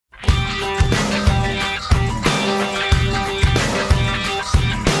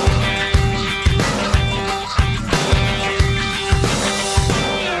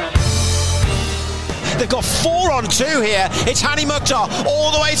2 here. It's Hani Mukhtar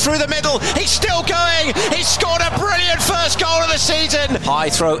all the way through the middle. He's still going. He's scored a brilliant first goal of the season. High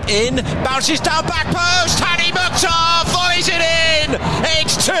throw in, bounces down back post. Hani Mukhtar volleys it in.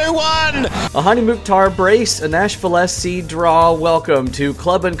 It's 2-1. A Hani Mukhtar brace, a Nashville SC draw. Welcome to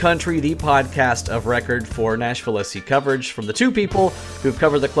Club and Country, the podcast of record for Nashville SC coverage from the two people who've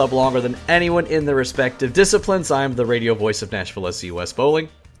covered the club longer than anyone in their respective disciplines. I'm the radio voice of Nashville SC, Wes Bowling.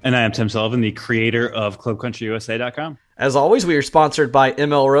 And I am Tim Sullivan, the creator of ClubCountryUSA.com. As always, we are sponsored by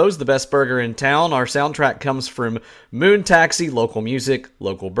ML Rose, the best burger in town. Our soundtrack comes from Moon Taxi, local music,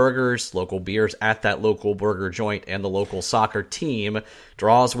 local burgers, local beers at that local burger joint, and the local soccer team.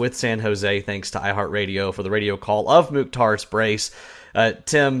 Draws with San Jose, thanks to iHeartRadio for the radio call of Mukhtar's brace.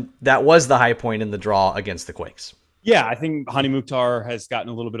 Tim, that was the high point in the draw against the Quakes. Yeah, I think Hani Mukhtar has gotten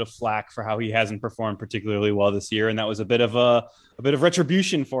a little bit of flack for how he hasn't performed particularly well this year, and that was a bit of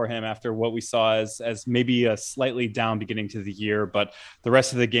retribution for him after what we saw as maybe a slightly down beginning to the year, but the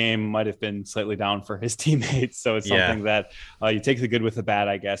rest of the game might have been slightly down for his teammates. So it's something that you take the good with the bad,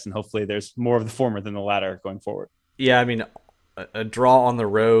 I guess, and hopefully there's more of the former than the latter going forward. Yeah, I mean, a draw on the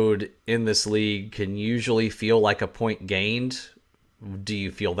road in this league can usually feel like a point gained. Do you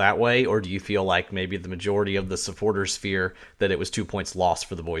feel that way, or do you feel like maybe the majority of the supporters fear that it was 2 points lost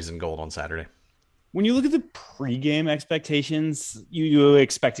for the boys in gold on Saturday? When you look at the pregame expectations, you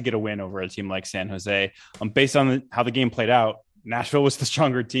expect to get a win over a team like San Jose. Based on how the game played out, Nashville was the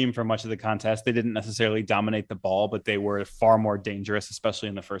stronger team for much of the contest. They didn't necessarily dominate the ball, but they were far more dangerous, especially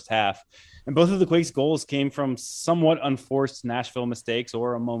in the first half. And both of the Quakes' goals came from somewhat unforced Nashville mistakes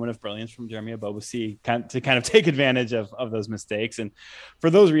or a moment of brilliance from Jeremy Ebobisse to kind of take advantage of those mistakes. And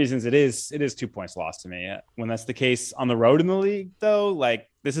for those reasons, it is 2 points lost to me. When that's the case on the road in the league, though, like,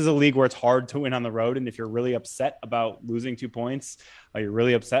 this is a league where it's hard to win on the road. And if you're really upset about losing 2 points, or you're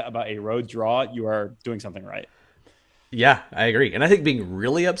really upset about a road draw, you are doing something right. Yeah, I agree. And I think being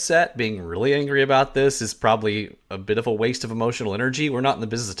really upset, being really angry about this is probably a bit of a waste of emotional energy. We're not in the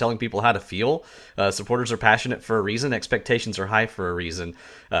business of telling people how to feel. Supporters are passionate for a reason. Expectations are high for a reason.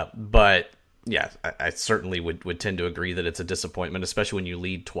 But yeah, I certainly would tend to agree that it's a disappointment, especially when you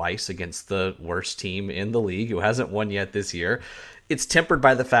lead twice against the worst team in the league who hasn't won yet this year. It's tempered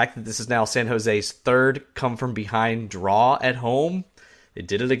by the fact that this is now San Jose's third come-from-behind draw at home. They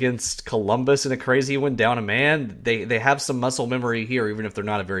did it against Columbus in a crazy one, down a man. They have some muscle memory here, even if they're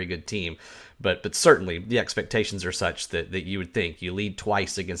not a very good team. But certainly the expectations are such that you would think you lead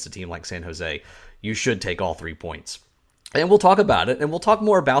twice against a team like San Jose, you should take all 3 points. And we'll talk about it, and we'll talk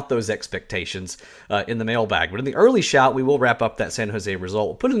more about those expectations in the mailbag. But in the early shout, we will wrap up that San Jose result.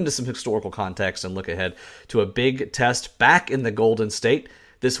 We'll put it into some historical context and look ahead to a big test back in the Golden State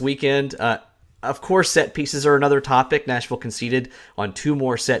this weekend. Of course, set pieces are another topic. Nashville conceded on 2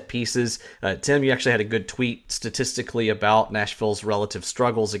 more set pieces. Tim, you actually had a good tweet statistically about Nashville's relative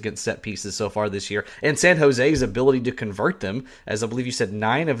struggles against set pieces so far this year, and San Jose's ability to convert them, as I believe you said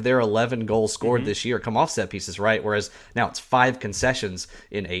 9 of their 11 goals scored this year come off set pieces, right? Whereas now it's 5 concessions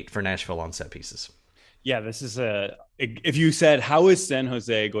in 8 for Nashville on set pieces. Yeah, this is if you said, how is San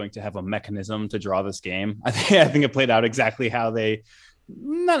Jose going to have a mechanism to draw this game? I think it played out exactly how they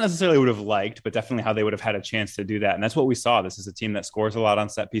not necessarily would have liked, but definitely how they would have had a chance to do that. And that's what we saw. This is a team that scores a lot on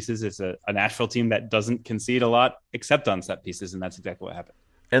set pieces. It's a Nashville team that doesn't concede a lot except on set pieces. And that's exactly what happened.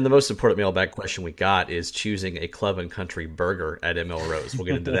 And the most important mailbag question we got is choosing a Club and Country burger at ML Rose. We'll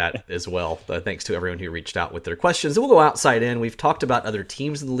get into that as well. Thanks to everyone who reached out with their questions. And we'll go outside in. We've talked about other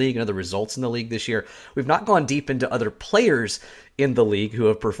teams in the league and other results in the league this year. We've not gone deep into other players in the league who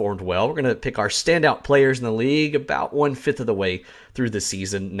have performed well. We're going to pick our standout players in the league about 1/5 of the way through the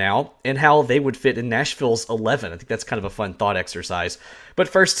season now and how they would fit in Nashville's 11. I think that's kind of a fun thought exercise. But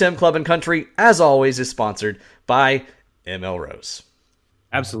first, Tim, Club and Country, as always, is sponsored by ML Rose.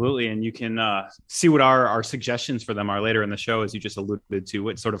 Absolutely. And you can see what our suggestions for them are later in the show, as you just alluded to,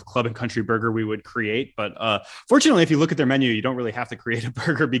 what sort of Club and Country burger we would create. But fortunately, if you look at their menu, you don't really have to create a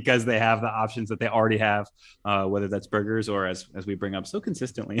burger because they have the options that they already have, whether that's burgers or, as we bring up so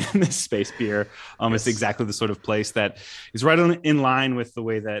consistently in this space, beer. It's exactly the sort of place that is right in line with the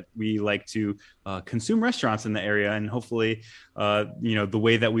way that we like to consume restaurants in the area. And hopefully, the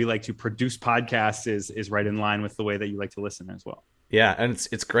way that we like to produce podcasts is right in line with the way that you like to listen as well. Yeah, and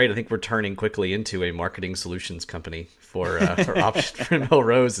it's great. I think we're turning quickly into a marketing solutions company for option for Mill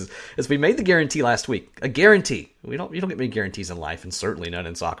Rose. As we made the guarantee last week, a guarantee. You don't get many guarantees in life, and certainly none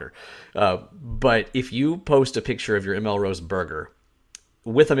in soccer. But if you post a picture of your ML Rose burger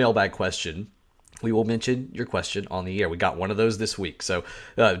with a mailbag question, we will mention your question on the air. We got one of those this week, so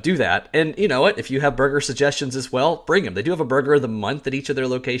do that. And you know what? If you have burger suggestions as well, bring them. They do have a burger of the month at each of their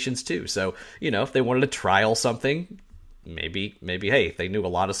locations too. So, if they wanted to trial something, maybe, hey, if they knew a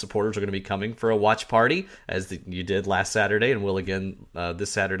lot of supporters are going to be coming for a watch party, as you did last Saturday and will again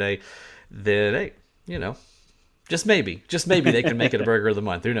this Saturday, then, hey, just maybe they can make it a burger of the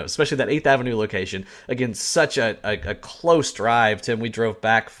month. Who knows? Especially that 8th Avenue location. Again, such a close drive, Tim. We drove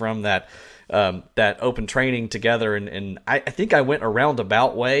back from that open training together, and I think I went a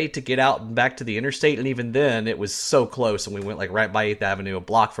roundabout way to get out and back to the interstate, and even then it was so close, and we went like right by 8th Avenue, a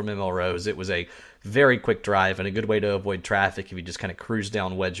block from ML Rose. It was a very quick drive and a good way to avoid traffic if you just kind of cruise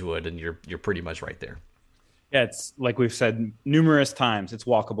down Wedgwood, and you're pretty much right there. Yeah, it's like we've said numerous times, it's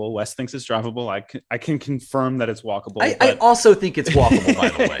walkable. Wes thinks it's drivable. I can confirm that it's walkable. I also think it's walkable, by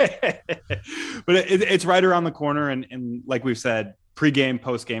the way. But it's right around the corner, and like we've said, pre-game,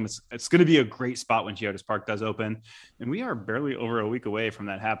 post-game, it's going to be a great spot when Geodis Park does open. And we are barely over a week away from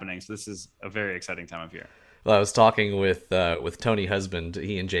that happening, so this is a very exciting time of year. Well, I was talking with Tony Husband.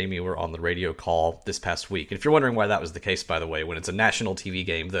 He and Jamie were on the radio call this past week. And if you're wondering why that was the case, by the way, when it's a national TV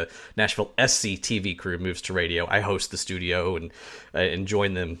game, the Nashville SC TV crew moves to radio. I host the studio and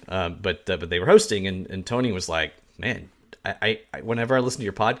join them. But they were hosting, and Tony was like, man, I whenever I listen to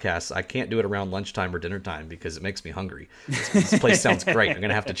your podcast, I can't do it around lunchtime or dinner time because it makes me hungry. This place sounds great. I'm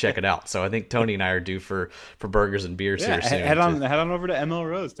gonna have to check it out. So I think Tony and I are due for burgers and beers here soon. Head on over to ML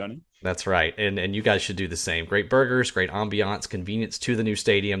Rose, Tony. That's right, and you guys should do the same. Great burgers, great ambiance, convenience to the new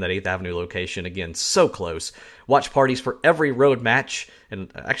stadium, that 8th Avenue location. Again, so close. Watch parties for every road match,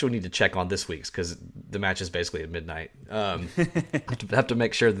 and actually we need to check on this week's because the match is basically at midnight. Have to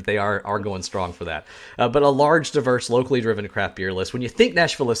make sure that they are going strong for that. But a large, diverse, locally driven craft beer list. When you think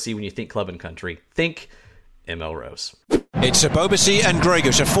Nashville SC, when you think Club and Country, think ML Rose. It's Ebobisse and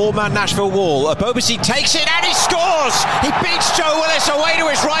Gregus, a four-man Nashville wall. Ebobisse takes it and he scores! He beats Joe Willis away to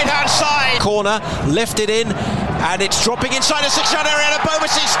his right-hand side. Corner, lifted in, and it's dropping inside the 6-yard area, and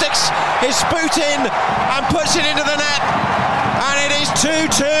Ebobisse sticks his boot in and puts it into the net, and it is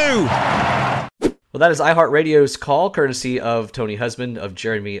 2-2. Well, that is iHeartRadio's call, courtesy of Tony Husband of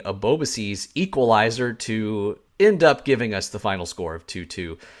Jeremy Ebobisse's equalizer, to end up giving us the final score of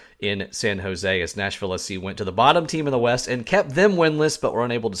 2-2 in San Jose, as Nashville SC went to the bottom team in the West and kept them winless, but were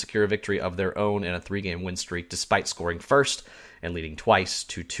unable to secure a victory of their own in a 3-game win streak, despite scoring first and leading twice.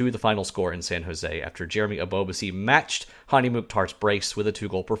 2-2 the final score in San Jose after Jeremy Ebobisse matched Hani Mukhtar's brace with a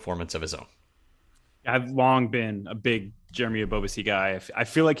 2-goal performance of his own. I've long been a big Jeremy Ebobisse guy. I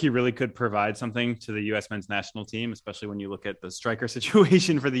feel like he really could provide something to the U.S. men's national team, especially when you look at the striker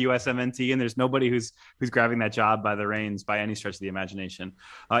situation for the USMNT, and there's nobody who's grabbing that job by the reins by any stretch of the imagination.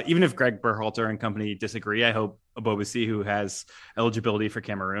 Even if Greg Berhalter and company disagree, I hope Ebobisse, who has eligibility for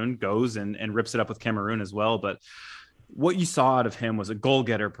Cameroon, goes and rips it up with Cameroon as well. But what you saw out of him was a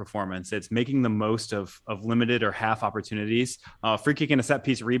goal-getter performance. It's making the most of limited or half opportunities. Free kick and a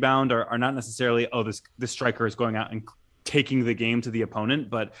set-piece rebound are not necessarily, this striker is going out and taking the game to the opponent,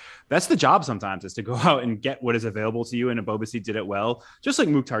 but that's the job sometimes, is to go out and get what is available to you, and Ebobisse did it well, just like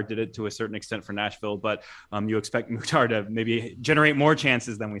Mukhtar did it to a certain extent for Nashville, but you expect Mukhtar to maybe generate more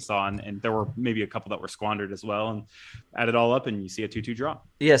chances than we saw, and there were maybe a couple that were squandered as well, and add it all up and you see a 2-2 draw.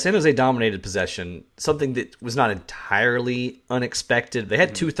 Yeah, San Jose dominated possession, something that was not entirely unexpected. They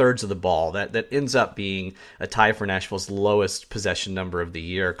had 2/3 of the ball. That ends up being a tie for Nashville's lowest possession number of the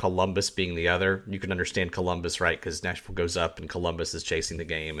year, Columbus being the other. You can understand Columbus, right, because Nashville goes up and Columbus is chasing the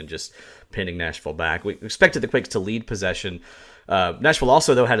game and just pinning Nashville back. We expected the Quakes to lead possession. Nashville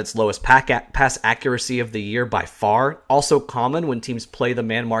also, though, had its lowest pass accuracy of the year by far. Also common when teams play the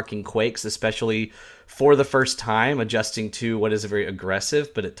man-marking Quakes, especially for the first time, adjusting to what is a very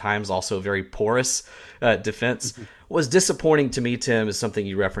aggressive, but at times also very porous defense. What was disappointing to me, Tim, is something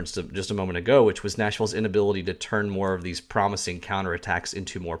you referenced just a moment ago, which was Nashville's inability to turn more of these promising counterattacks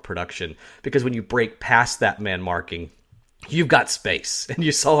into more production. Because when you break past that man-marking, you've got space, and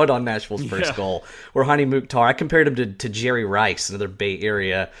you saw it on Nashville's first goal, where Hani Mukhtar, I compared him to Jerry Rice, another Bay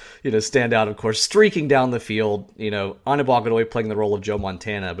Area, standout, of course, streaking down the field, Anibagaloy playing the role of Joe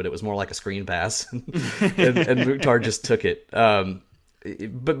Montana, but it was more like a screen pass, and Mukhtar just took it.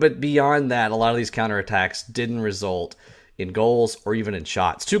 But beyond that, a lot of these counterattacks didn't result in goals or even in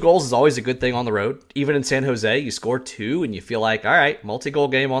shots. 2 goals is always a good thing on the road. Even in San Jose, you score 2, and you feel like, all right, multi-goal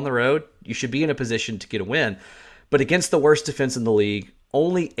game on the road, you should be in a position to get a win. But against the worst defense in the league,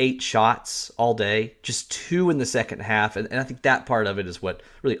 only 8 shots all day, just 2 in the second half. And I think that part of it is what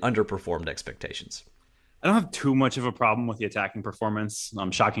really underperformed expectations. I don't have too much of a problem with the attacking performance.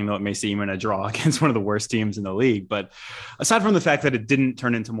 Shocking though it may seem in a draw against one of the worst teams in the league. But aside from the fact that it didn't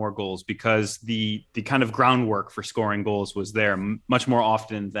turn into more goals, because the kind of groundwork for scoring goals was there much more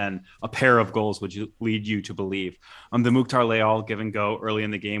often than a pair of goals would lead you to believe. The Mukhtar Leal give and go early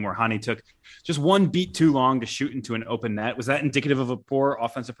in the game where Hani took just one beat too long to shoot into an open net. Was that indicative of a poor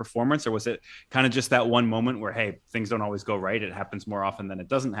offensive performance, or was it kind of just that one moment where, hey, things don't always go right? It happens more often than it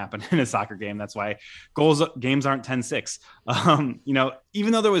doesn't happen in a soccer game. That's why games aren't 10-6.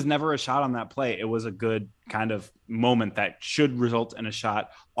 Even though there was never a shot on that play, it was a good kind of moment that should result in a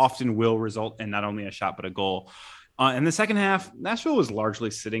shot, often will result in not only a shot, but a goal. In the second half, Nashville was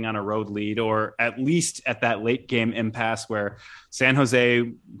largely sitting on a road lead, or at least at that late game impasse where San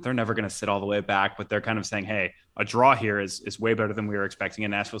Jose, they're never going to sit all the way back, but they're kind of saying, hey, a draw here is way better than we were expecting.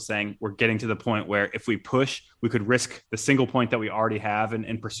 And Nashville saying, we're getting to the point where if we push, we could risk the single point that we already have. And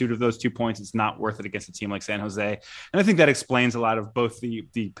in pursuit of those 2 points, it's not worth it against a team like San Jose. And I think that explains a lot of both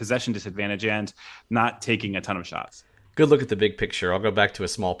the possession disadvantage and not taking a ton of shots. Good look at the big picture. I'll go back to a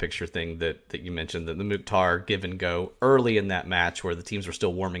small picture thing that you mentioned, that the Mukhtar give and go early in that match where the teams were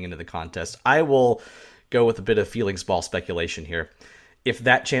still warming into the contest. I will go with a bit of feelings ball speculation here. If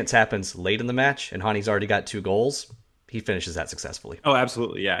that chance happens late in the match and Hani's already got 2 goals, he finishes that successfully. Oh,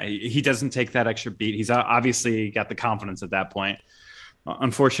 absolutely. Yeah. He doesn't take that extra beat. He's obviously got the confidence at that point.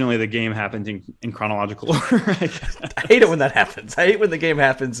 Unfortunately, the game happened in chronological order. I hate it when that happens. I hate when the game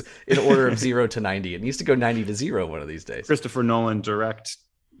happens in order of 0 to 90. It needs to go 90 to 0 one of these days. Christopher Nolan direct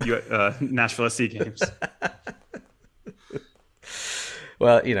Nashville SC games.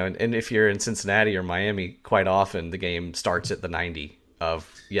 Well, and if you're in Cincinnati or Miami, quite often the game starts at the 90 of,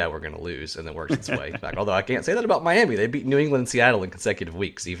 we're going to lose, and then works its way back. Although I can't say that about Miami. They beat New England and Seattle in consecutive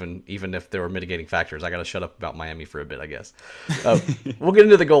weeks, even if there were mitigating factors. I got to shut up about Miami for a bit, I guess. We'll get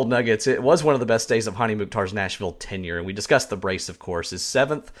into the Gold Nuggets. It was one of the best days of Hani Mukhtar's Nashville tenure, and we discussed the brace, of course, his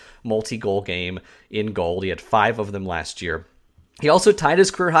 7th multi-goal game in gold. He had 5 of them last year. He also tied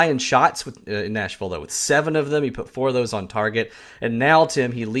his career high in shots in Nashville, though, with 7 of them. He put 4 of those on target. And now,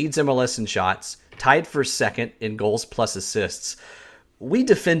 Tim, he leads MLS in shots, tied for 2nd in goals plus assists. We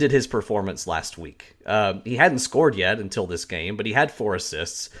defended his performance last week. He hadn't scored yet until this game, but he had 4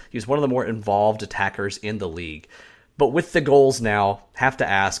 assists. He was one of the more involved attackers in the league. But with the goals now, have to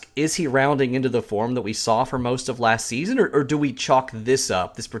ask, is he rounding into the form that we saw for most of last season, or do we chalk this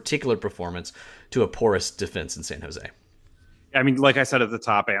particular performance, to a porous defense in San Jose? I mean, like I said at the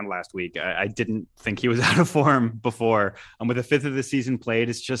top and last week, I didn't think he was out of form before. With a 5th of the season played,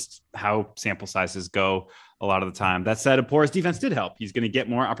 it's just how sample sizes go a lot of the time. That said, a porous defense did help. He's going to get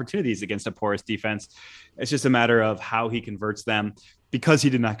more opportunities against a porous defense. It's just a matter of how he converts them. Because he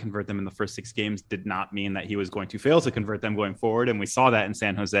did not convert them in the first 6 games did not mean that he was going to fail to convert them going forward. And we saw that in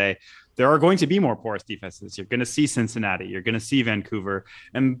San Jose. There are going to be more porous defenses. You're going to see Cincinnati. You're going to see Vancouver.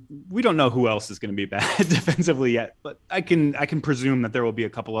 And we don't know who else is going to be bad defensively yet. But I can presume that there will be a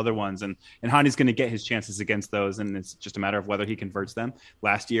couple other ones. And Hani's going to get his chances against those. And it's just a matter of whether he converts them.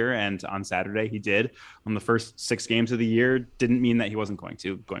 Last year and on Saturday, he did. On the first 6 games of the year, didn't mean that he wasn't going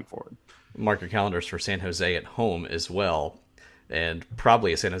to going forward. Mark your calendars for San Jose at home as well. And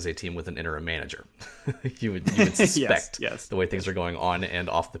probably a San Jose team with an interim manager. you would suspect yes. The way things are going on and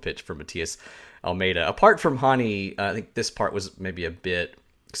off the pitch for Matias Almeida. Apart from Hani, I think this part was maybe a bit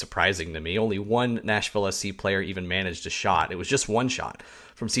surprising to me. Only 1 Nashville SC player even managed a shot. It was just 1 shot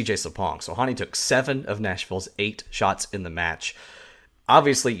from CJ Sapong. So Hani took 7 of Nashville's 8 shots in the match.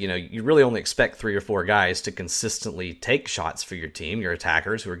 Obviously, you really only expect 3 or 4 guys to consistently take shots for your team, your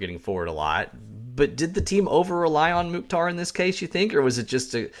attackers who are getting forward a lot. But did the team over-rely on Mukhtar in this case, you think? Or was it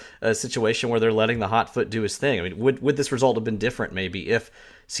just a situation where they're letting the hot foot do his thing? I mean, would this result have been different maybe if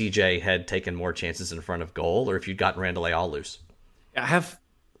CJ had taken more chances in front of goal, or if you'd gotten Randall Leal loose?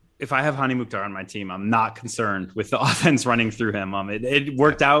 If I have Hani Mukhtar on my team, I'm not concerned with the offense running through him. It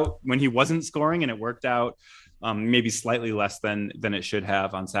worked out when he wasn't scoring, and it worked out maybe slightly less than it should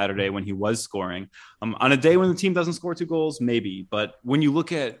have on Saturday when he was scoring. On a day when the team doesn't score 2 goals, maybe. But when you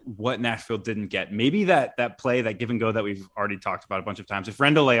look at what Nashville didn't get, maybe that play, that give and go that we've already talked about a bunch of times, if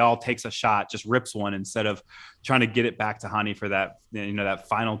Randall Leal takes a shot, just rips one instead of trying to get it back to Hani for that, that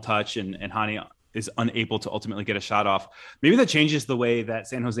final touch, and Hani is unable to ultimately get a shot off. Maybe that changes the way that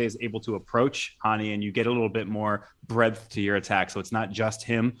San Jose is able to approach Hani, and you get a little bit more breadth to your attack. So it's not just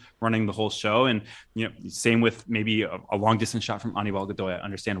him running the whole show. And, same with maybe a long distance shot from Anibal Godoy. I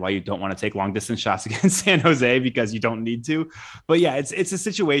understand why you don't want to take long distance shots against San Jose because you don't need to. But yeah, it's a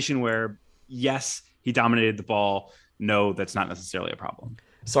situation where, yes, he dominated the ball. No, that's not necessarily a problem.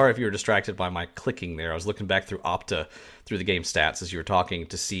 Sorry if you were distracted by my clicking there. I was looking back through Opta, through the game stats as you were talking,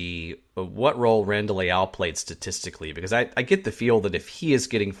 to see what role Randall Leal played statistically, because I get the feel that if he is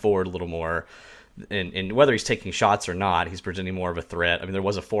getting forward a little more, and whether he's taking shots or not, he's presenting more of a threat. I mean, there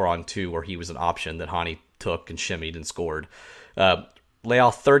was a 4-on-2 where he was an option that Hani took and shimmied and scored.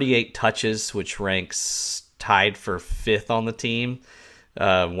 Leal, 38 touches, which ranks tied for 5th on the team,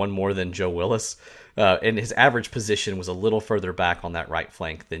 one more than Joe Willis. And his average position was a little further back on that right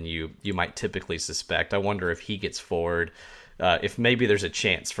flank than you might typically suspect. I wonder if he gets forward, if maybe there's a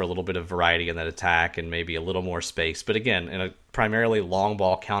chance for a little bit of variety in that attack and maybe a little more space. But again, in a primarily long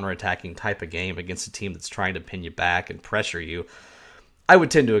ball counterattacking type of game against a team that's trying to pin you back and pressure you, I would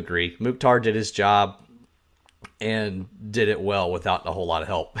tend to agree. Mukhtar did his job and did it well without a whole lot of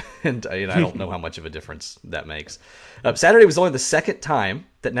help. And I don't know how much of a difference that makes. Saturday was only the second time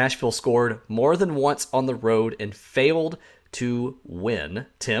that Nashville scored more than once on the road and failed to win.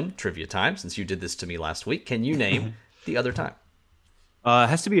 Tim, trivia time, since you did this to me last week, can you name the other time? It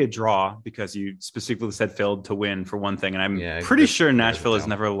has to be a draw, because you specifically said failed to win for one thing. And I'm pretty sure Nashville has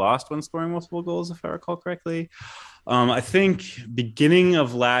never lost when scoring multiple goals, if I recall correctly. I think beginning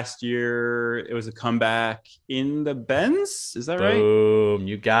of last year, it was a comeback in the Benz. Is that right? Boom,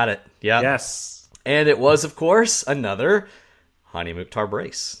 you got it. Yeah. Yes. And it was, of course, another Hani Mukhtar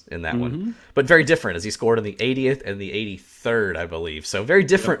brace in that one. But very different, as he scored in the 80th and the 83rd, I believe. So very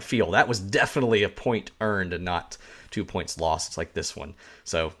different feel. That was definitely a point earned and not 2 points lost like this one.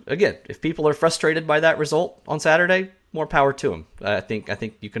 So again, if people are frustrated by that result on Saturday, more power to them. I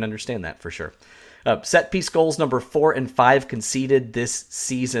think you can understand that for sure. Set piece goals number 4 and 5 conceded this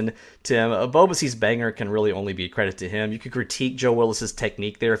season. Tim, Bobasy's banger can really only be a credit to him. You could critique Joe Willis's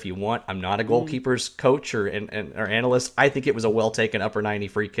technique there if you want. I'm not a goalkeeper's coach or analyst. I think it was a well taken upper 90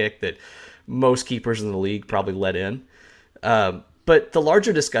 free kick that most keepers in the league probably let in. But the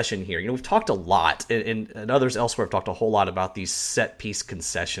larger discussion here, we've talked a lot, and others elsewhere have talked a whole lot about these set piece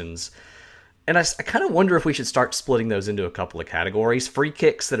concessions. And I kind of wonder if we should start splitting those into a couple of categories. Free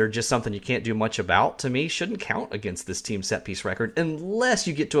kicks that are just something you can't do much about, to me, shouldn't count against this team's set-piece record unless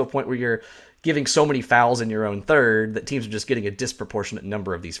you get to a point where you're giving so many fouls in your own third that teams are just getting a disproportionate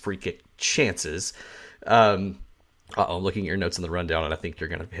number of these free kick chances. Looking at your notes in the rundown, and I think you're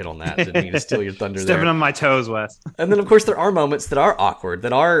going to hit on that. Didn't mean to steal your thunder there. Stepping on my toes, Wes. And then, of course, there are moments that are awkward,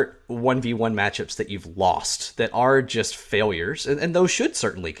 that are 1v1 matchups that you've lost, that are just failures, and those should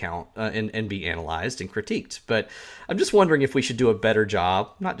certainly count and be analyzed and critiqued. But I'm just wondering if we should do a better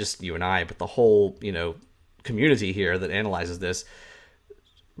job, not just you and I, but the whole community here that analyzes this,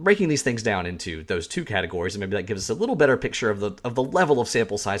 breaking these things down into those two categories, and maybe that gives us a little better picture of the level of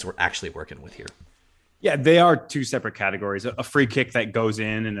sample size we're actually working with here. Yeah, they are two separate categories. A free kick that goes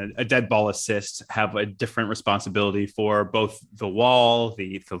in and a dead ball assist have a different responsibility for both the wall,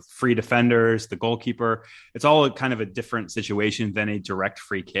 the free defenders, the goalkeeper. It's all kind of a different situation than a direct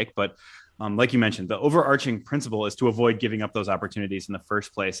free kick. But like you mentioned, the overarching principle is to avoid giving up those opportunities in the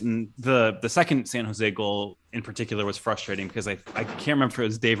first place. And the second San Jose goal in particular was frustrating because I can't remember if it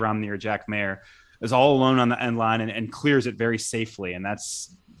was Dave Romney or Jack Mayer, is all alone on the end line and clears it very safely. And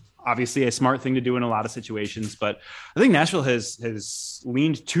that's obviously a smart thing to do in a lot of situations, but I think Nashville has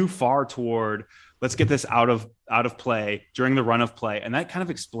leaned too far toward let's get this out of play during the run of play. And that kind of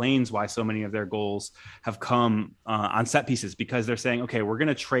explains why so many of their goals have come on set pieces, because they're saying, okay, we're going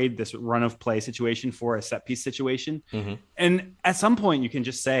to trade this run of play situation for a set piece situation. Mm-hmm. And at some point you can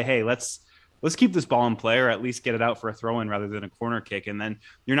just say, hey, let's keep this ball in play, or at least get it out for a throw in rather than a corner kick. And then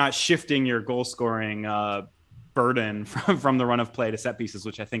you're not shifting your goal scoring burden from the run of play to set pieces,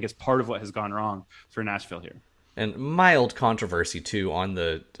 which I think is part of what has gone wrong for Nashville here. And mild controversy too on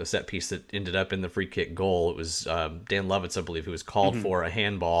the set piece that ended up in the free kick goal. It was Dan Lovitz, I believe, who was called for a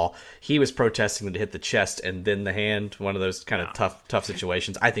handball. He was protesting to hit the chest and then the hand. One of those kind of tough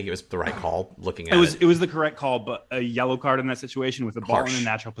situations. I think it was the right call. Looking at it was the correct call, but a yellow card in that situation with the ball in a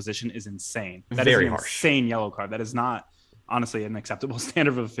natural position is insane. That is an insane yellow card. That is not honestly an acceptable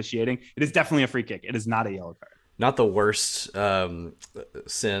standard of officiating. It is definitely a free kick. It is not a yellow card. Not the worst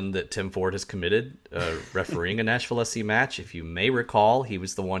sin that Tim Ford has committed, refereeing a Nashville SC match. If you may recall, he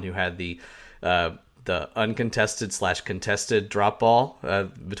was the one who had the uncontested / contested drop ball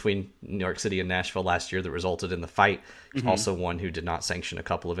between New York City and Nashville last year that resulted in the fight. He's also one who did not sanction a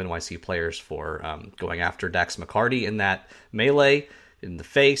couple of NYC players for going after Dax McCarty in that melee in the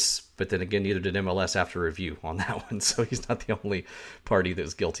face. But then again, neither did MLS after review on that one. So he's not the only party that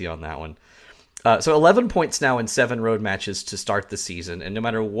was guilty on that one. So 11 points now in 7 road matches to start the season. And no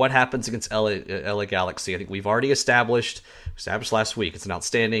matter what happens against LA Galaxy, I think we've already established last week, it's an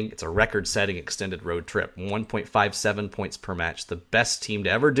outstanding, it's a record-setting extended road trip. 1.57 points per match. The best team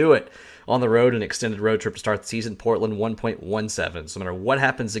to ever do it on the road, an extended road trip to start the season. Portland, 1.17. So no matter what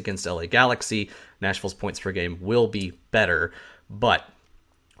happens against LA Galaxy, Nashville's points per game will be better. But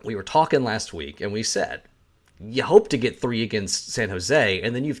we were talking last week, and we said, you hope to get 3 against San Jose,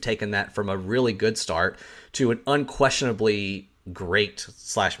 and then you've taken that from a really good start to an unquestionably great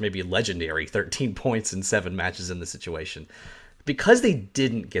 / maybe legendary 13 points in 7 matches in the situation. Because they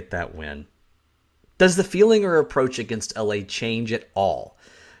didn't get that win, does the feeling or approach against LA change at all?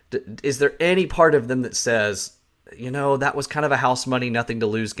 Is there any part of them that says, that was kind of a house money, nothing to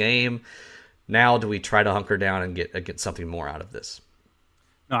lose game? Now do we try to hunker down and get something more out of this?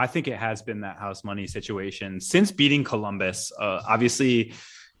 No, I think it has been that house money situation since beating Columbus. Obviously,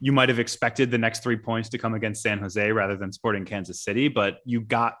 you might have expected the next 3 points to come against San Jose rather than Sporting Kansas City, but you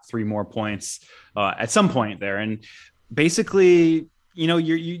got 3 more points at some point there. And basically,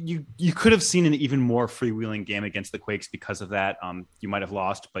 you could have seen an even more freewheeling game against the Quakes because of that. You might have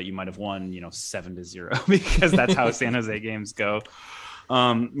lost, but you might have won, 7-0 because that's how San Jose games go.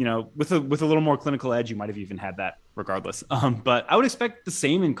 With a little more clinical edge, you might have even had that regardless. But I would expect the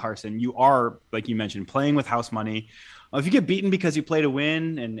same in Carson. You are, like you mentioned, playing with house money. If you get beaten because you play to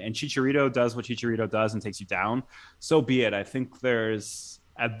win and Chicharito does what Chicharito does and takes you down, so be it. I think there's,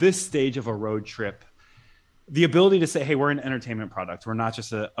 at this stage of a road trip, the ability to say, hey, we're an entertainment product. We're not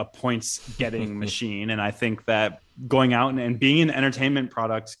just a points getting machine. And I think that going out and being an entertainment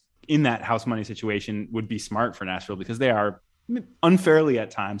product in that house money situation would be smart for Nashville because they are unfairly at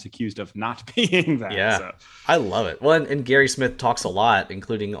times accused of not being that. Yeah, so. I love it. Well, and Gary Smith talks a lot,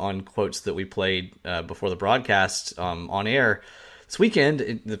 including on quotes that we played before the broadcast on air this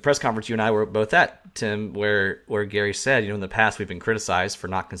weekend. The press conference you and I were both at, Tim, where Gary said, in the past we've been criticized for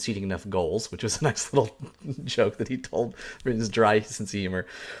not conceding enough goals, which was a nice little joke that he told in his dry sense of humor.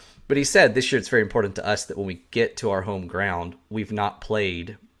 But he said this year it's very important to us that when we get to our home ground, we've not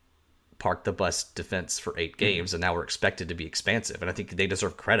played park the bus defense for 8 games, and now we're expected to be expansive. And I think they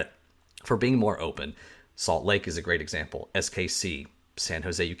deserve credit for being more open. Salt Lake is a great example. SKC, San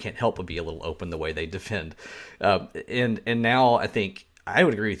Jose, you can't help but be a little open the way they defend. And now I think I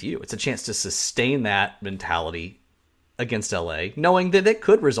would agree with you. It's a chance to sustain that mentality against LA, knowing that it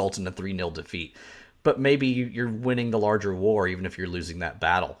could result in a 3-0 defeat. But maybe you're winning the larger war, even if you're losing that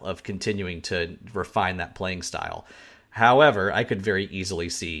battle of continuing to refine that playing style. However, I could very easily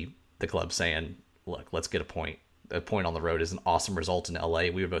see the club saying, look, let's get a point. A point on the road is an awesome result in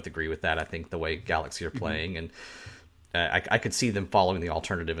LA. We would both agree with that. I think the way Galaxy are playing, and I could see them following the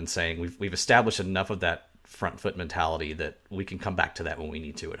alternative and saying we've established enough of that front foot mentality that we can come back to that when we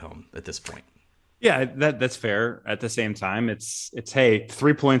need to at home at this point. Yeah, that's fair. At the same time, it's hey,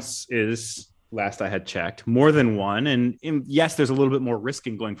 3 points is, last I had checked, more than 1. And yes, there's a little bit more risk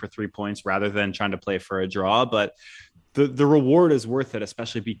in going for 3 points rather than trying to play for a draw, but the reward is worth it,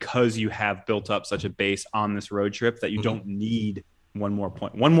 especially because you have built up such a base on this road trip that you don't need 1 more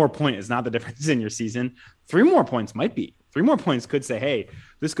point. 1 more point is not the difference in your season. 3 more points might be. 3 more points could say, hey,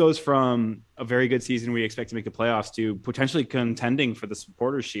 this goes from a very good season we expect to make the playoffs to potentially contending for the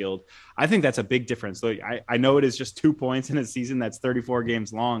Supporters Shield. I think that's a big difference. Like, I know it is just 2 points in a season that's 34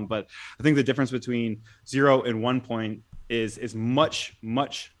 games long, but I think the difference between 0 and 1 point is much,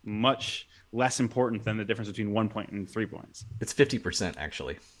 much, much less important than the difference between 1 point and 3 points. It's 50%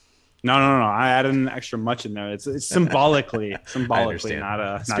 actually. No. I added an extra much in there. It's symbolically,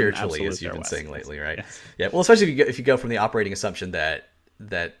 not spiritually, as you've been saying lately, right? Yes. Yeah. Well, especially if you go from the operating assumption that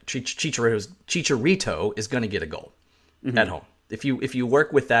Chicharito is going to get a goal at home. If you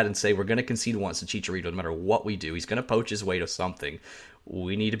work with that and say we're going to concede once to Chicharito, no matter what we do, he's going to poach his way to something.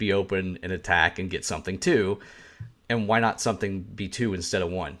 We need to be open and attack and get something too. And why not something be 2 instead of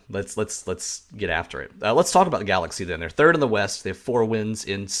 1? Let's get after it. Let's talk about the Galaxy then. They're third in the West. They have 4 wins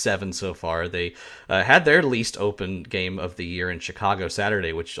in 7 so far. They had their least open game of the year in Chicago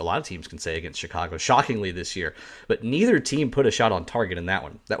Saturday, which a lot of teams can say against Chicago, shockingly this year. But neither team put a shot on target in that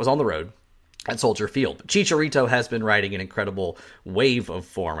one. That was on the road at Soldier Field. Chicharito has been riding an incredible wave of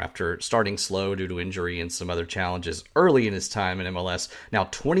form after starting slow due to injury and some other challenges early in his time in MLS. Now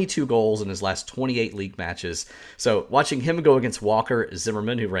 22 goals in his last 28 league matches. So watching him go against Walker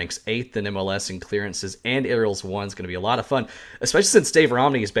Zimmerman, who ranks 8th in MLS in clearances and aerials 1, is going to be a lot of fun, especially since Dave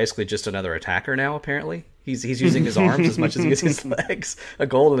Romney is basically just another attacker now, apparently. He's using his arms as much as he uses his legs. A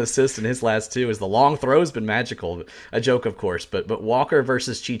goal and assist in his last 2 as the long throw has been magical. A joke, of course, but Walker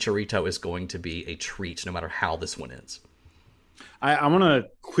versus Chicharito is going to be a treat no matter how this one ends. I want to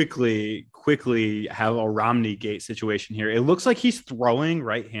quickly have a Romney Gate situation here. It looks like he's throwing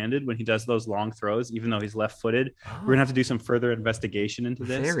right-handed when he does those long throws, even though he's left-footed. We're gonna have to do some further investigation into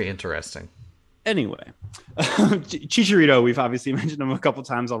this. Very interesting. Anyway, Chicharito, we've obviously mentioned him a couple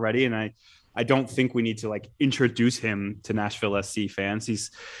times already, and I don't think we need to like introduce him to Nashville SC fans. He's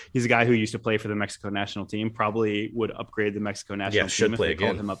a guy who used to play for the Mexico national team. Probably would upgrade the Mexico national team if they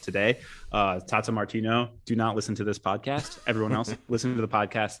called him up today. Tata Martino, do not listen to this podcast. Everyone else, listen to the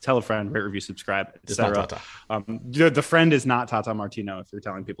podcast. Tell a friend, rate, review, subscribe, etc. The friend is not Tata Martino. If you're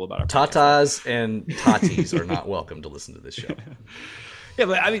telling people about our Tatas and Tatis are not welcome to listen to this show. Yeah,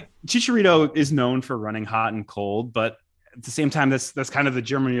 but I mean, Chicharito is known for running hot and cold, but at the same time, that's kind of the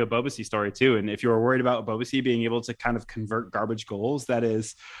Germany Ebobisse story too. And if you were worried about Ebobisse being able to kind of convert garbage goals, that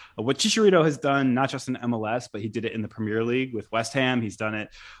is what Chicharito has done, not just in MLS, but he did it in the Premier League with West Ham. He's done it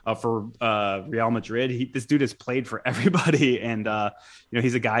for Real Madrid. This dude has played for everybody. And,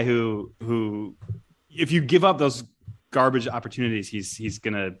 he's a guy who, if you give up those garbage opportunities, he's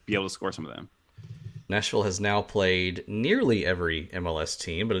going to be able to score some of them. Nashville has now played nearly every MLS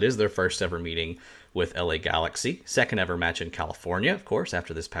team, but it is their first ever meeting with LA Galaxy. Second ever match in California, of course,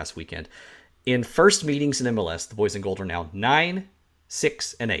 after this past weekend. In first meetings in MLS, the boys and gold are now 9,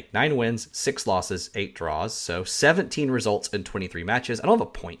 6, and 8. 9 wins, 6 losses, 8 draws. So 17 results in 23 matches. I don't have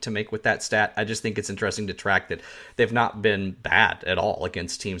a point to make with that stat. I just think it's interesting to track that they've not been bad at all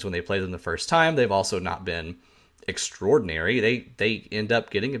against teams when they play them the first time. They've also not been extraordinary. They end up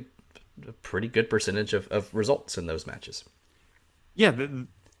getting a pretty good percentage of results in those matches. Yeah,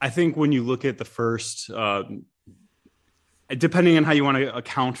 I think when you look at the first, depending on how you want to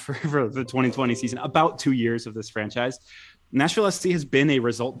account for the 2020 season, about 2 years of this franchise, Nashville SC has been a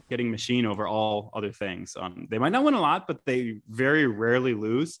result-getting machine over all other things. They might not win a lot, but they very rarely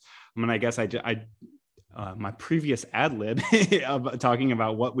lose. I mean, I guess my previous ad lib talking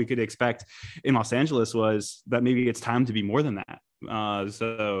about what we could expect in Los Angeles was that maybe it's time to be more than that.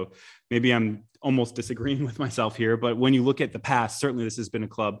 So maybe I'm almost disagreeing with myself here, but when you look at the past, certainly this has been a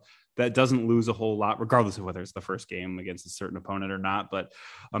club that doesn't lose a whole lot, regardless of whether it's the first game against a certain opponent or not. But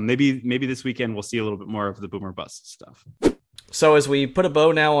maybe this weekend we'll see a little bit more of the boomer bust stuff. So as we put a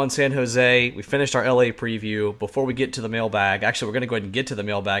bow now on San Jose, we finished our LA preview. Before we get to the mailbag, actually we're going to go ahead and get to the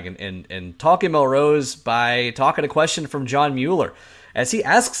mailbag and talk ML Rose by talking a question from John Mueller. As he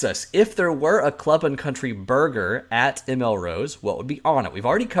asks us, if there were a Club and Country burger at ML Rose, what would be on it? We've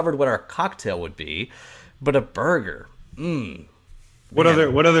already covered what our cocktail would be, but a burger, What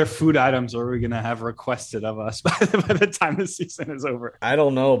other food items are we going to have requested of us by the time the season is over? I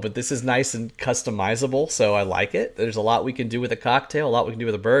don't know, but this is nice and customizable, so I like it. There's a lot we can do with a cocktail, a lot we can do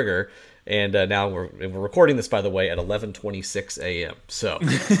with a burger, and now we're recording this, by the way, at 11:26 a.m. So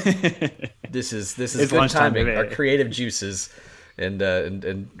this is good timing. Our creative juices and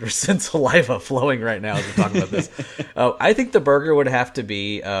saliva flowing right now as we're talking about this. I think the burger would have to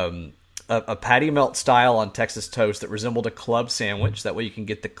be a patty melt style on Texas toast that resembled a club sandwich. That way you can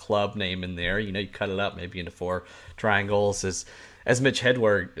get the club name in there. You cut it up maybe into 4 triangles. As Mitch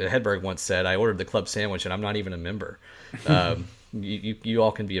Hedberg once said, I ordered the club sandwich and I'm not even a member. You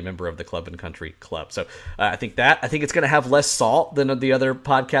all can be a member of the Club and Country Club. So I think it's going to have less salt than the other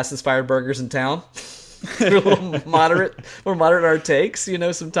podcast-inspired burgers in town. They're a little more moderate our takes,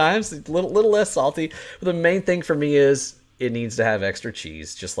 sometimes. A little less salty. But the main thing for me is it needs to have extra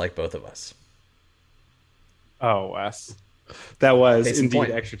cheese, just like both of us. Oh, Wes. That was indeed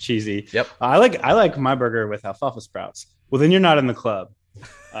point. Extra cheesy. Yep. I like my burger with alfalfa sprouts. Well, then you're not in the club.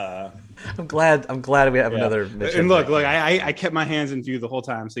 I'm glad we have another mission. And look, I kept my hands in view the whole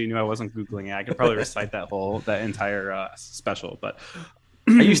time, so you knew I wasn't Googling it. I could probably recite that entire special, but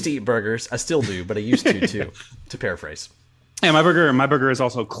I used to eat burgers. I still do, but I used to too, to paraphrase. Yeah, my burger is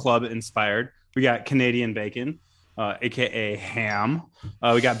also club inspired. We got Canadian bacon, aka ham.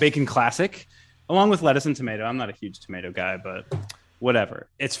 We got bacon classic, along with lettuce and tomato. I'm not a huge tomato guy, but whatever.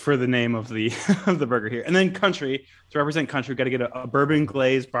 It's for the name of the of the burger here. And then country, to represent country, got to get a bourbon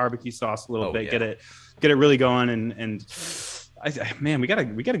glazed barbecue sauce a little bit. Yeah. Get it really going. And we gotta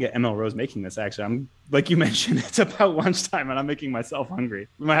get ML Rose making this. Actually, I'm like you mentioned, it's about lunchtime and I'm making myself hungry.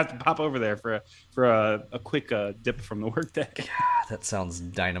 We might have to pop over there for a quick dip from the workday. Yeah, that sounds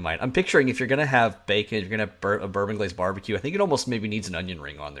dynamite. I'm picturing if you're gonna have bacon, if you're gonna have a bourbon glazed barbecue, I think it almost maybe needs an onion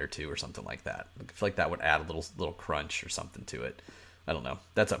ring on there too, or something like that. I feel like that would add a little crunch or something to it. I don't know.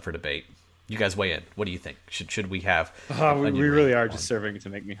 That's up for debate. You guys weigh in. What do you think? Should we have? We really are just serving to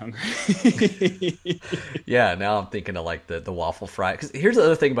make me hungry. Yeah, now I'm thinking of like the waffle fry. Because here's the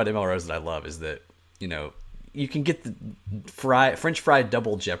other thing about ML Rose that I love is that you can get the French fry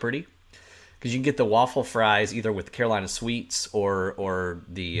double Jeopardy, because you can get the waffle fries either with Carolina Sweets or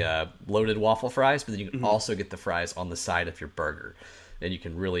the loaded waffle fries, but then you can also get the fries on the side of your burger, and you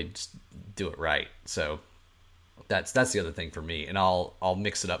can really just do it right. So that's the other thing for me. And I'll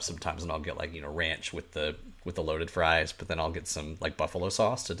mix it up sometimes, and I'll get like ranch with the loaded fries, but then I'll get some like buffalo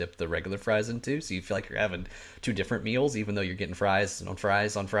sauce to dip the regular fries into, so you feel like you're having two different meals, even though you're getting fries on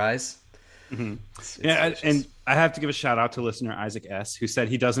fries on fries. It's and I have to give a shout out to listener Isaac S, who said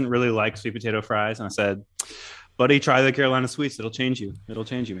he doesn't really like sweet potato fries, and I said, buddy, try the Carolina Sweets. It'll change you,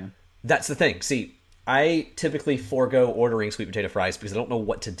 man. That's the thing. See, I typically forego ordering sweet potato fries because I don't know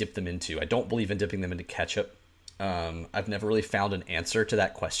what to dip them into. I don't believe in dipping them into ketchup. I've never really found an answer to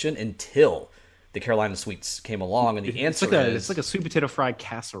that question until the Carolina Sweets came along, and the answer it's like a sweet potato fry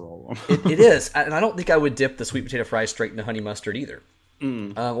casserole. It is, and I don't think I would dip the sweet potato fries straight into honey mustard either.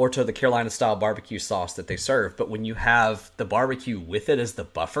 Or to the Carolina style barbecue sauce that they serve. But when you have the barbecue with it as the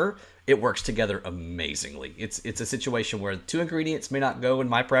buffer, it works together amazingly. It's a situation where 2 ingredients may not go in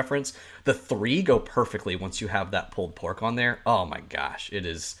my preference. The 3 go perfectly once you have that pulled pork on there. Oh my gosh, it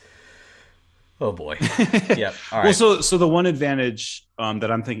is. Oh boy. Yep. All right. Well, so the one advantage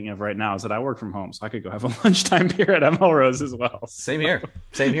that I'm thinking of right now is that I work from home, so I could go have a lunchtime beer at ML Rose as well. Same here.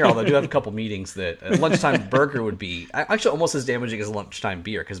 Although I do have a couple meetings that a lunchtime burger would be actually almost as damaging as a lunchtime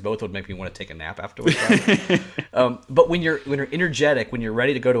beer, because both would make me want to take a nap afterwards. But when you're energetic, when you're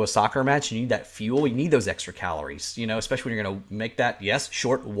ready to go to a soccer match, you need that fuel. You need those extra calories. Especially when you're going to make that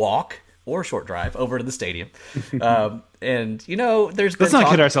short walk or short drive over to the stadium. And there's let's not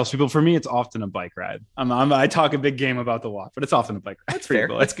kid ourselves, people. For me, it's often a bike ride. I talk a big game about the walk, but it's often a bike ride. That's fair.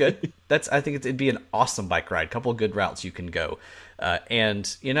 That's good. I think it'd be an awesome bike ride. A couple of good routes you can go.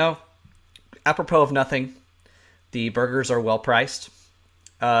 And apropos of nothing, the burgers are well priced,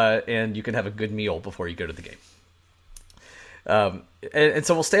 and you can have a good meal before you go to the game. And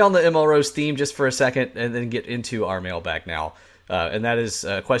so we'll stay on the ML Rose theme just for a second, and then get into our mailbag now. And that is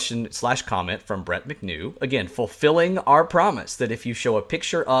a question/comment from Brett McNew. Again, fulfilling our promise that if you show a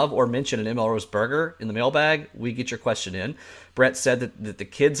picture of or mention an ML Rose burger in the mailbag, we get your question in. Brett said that the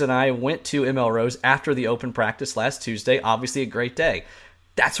kids and I went to ML Rose after the open practice last Tuesday. Obviously a great day.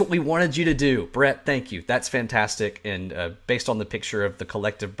 That's what we wanted you to do. Brett, thank you. That's fantastic. And based on the picture of the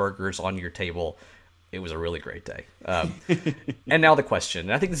collective burgers on your table, it was a really great day. And now the question.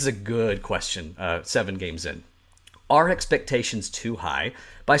 And I think this is a good question 7 games in. Are expectations too high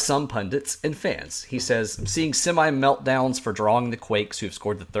by some pundits and fans? He says, I'm seeing semi-meltdowns for drawing the Quakes, who have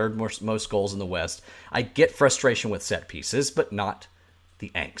scored the 3rd most goals in the West. I get frustration with set pieces, but not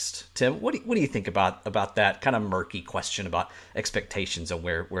the angst. Tim, what do you think about that kind of murky question about expectations and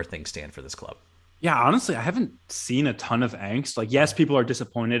where things stand for this club? Yeah, honestly, I haven't seen a ton of angst. Like, yes, people are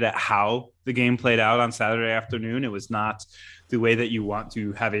disappointed at how the game played out on Saturday afternoon. It was not the way that you want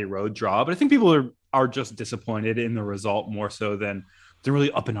to have a road draw, but I think people are just disappointed in the result more so than they're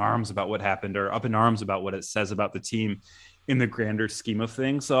really up in arms about what happened or up in arms about what it says about the team in the grander scheme of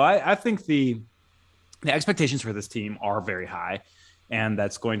things. So I think the expectations for this team are very high, and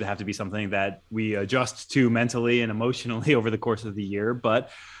that's going to have to be something that we adjust to mentally and emotionally over the course of the year.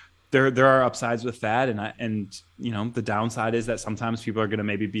 But there are upsides with that, and the downside is that sometimes people are going to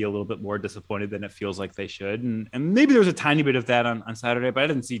maybe be a little bit more disappointed than it feels like they should, and maybe there's a tiny bit of that on Saturday, but I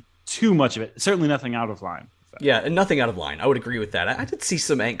didn't see too much of it. Certainly nothing out of line. Yeah, and nothing out of line. I would agree with that. I did see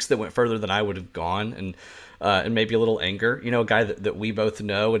some angst that went further than I would have gone, and maybe a little anger. A guy that we both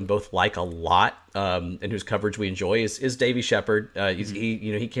know and both like a lot, and whose coverage we enjoy is Davey Shepard.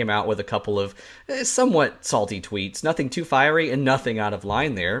 He came out with a couple of somewhat salty tweets, nothing too fiery and nothing out of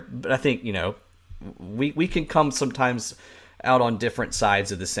line there. But I think we can come sometimes out on different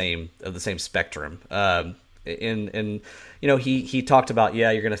sides of the same spectrum. And he talked about,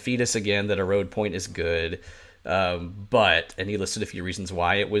 you're going to feed us again that a road point is good, but he listed a few reasons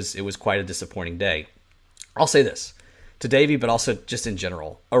why it was quite a disappointing day. I'll say this to Davey, but also just in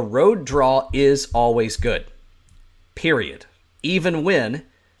general. A road draw is always good, period. Even when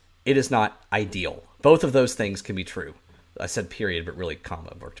it is not ideal. Both of those things can be true. I said period, but really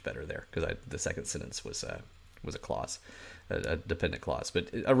comma worked better there because the second sentence was a clause, a dependent clause. But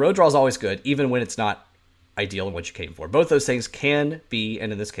a road draw is always good, even when it's not ideal and what you came for. Both those things can be,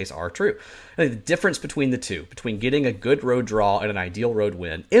 and in this case are, true. I think the difference between the two, between getting a good road draw and an ideal road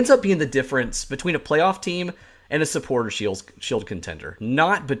win, ends up being the difference between a playoff team and a supporter shield contender,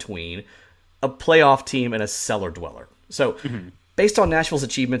 not between a playoff team and a cellar dweller. So based on Nashville's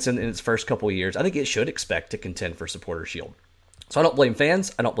achievements in its first couple of years, I think it should expect to contend for supporter shield. So I don't blame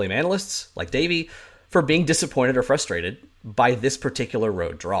fans, I don't blame analysts like Davey for being disappointed or frustrated by this particular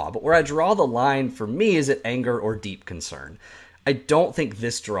road draw. But where I draw the line for me is at anger or deep concern. I don't think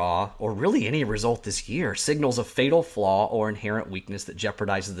this draw, or really any result this year, signals a fatal flaw or inherent weakness that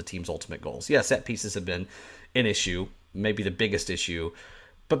jeopardizes the team's ultimate goals. Yeah, set pieces have been an issue, maybe the biggest issue.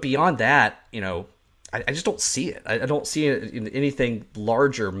 But beyond that, I just don't see it. I don't see anything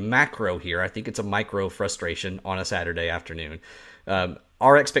larger macro here. I think it's a micro frustration on a Saturday afternoon.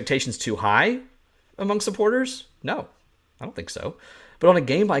 Are expectations too high among supporters? No, I don't think so. But on a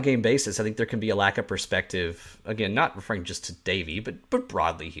game-by-game basis, I think there can be a lack of perspective, again, not referring just to Davey, but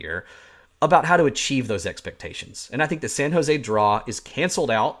broadly here, about how to achieve those expectations. And I think the San Jose draw is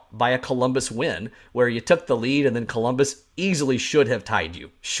canceled out by a Columbus win, where you took the lead and then Columbus easily should have tied you,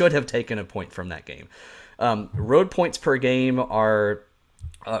 should have taken a point from that game. Road points per game are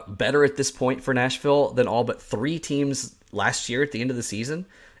better at this point for Nashville than all but 3 teams last year at the end of the season.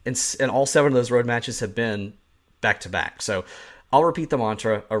 And all 7 of those road matches have been back-to-back. So I'll repeat the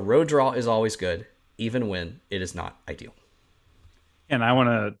mantra, a road draw is always good, even when it is not ideal. And I want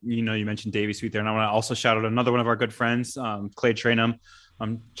to, you mentioned Davey Sweet there, and I want to also shout out another one of our good friends, Clay Trainum.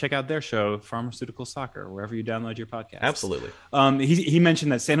 Check out their show, Pharmaceutical Soccer, wherever you download your podcast. Absolutely. He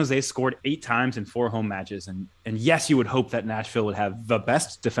mentioned that San Jose scored 8 times in 4 home matches. And yes, you would hope that Nashville would have the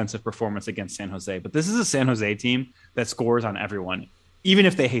best defensive performance against San Jose. But this is a San Jose team that scores on everyone, even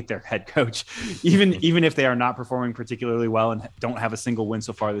if they hate their head coach, even if they are not performing particularly well and don't have a single win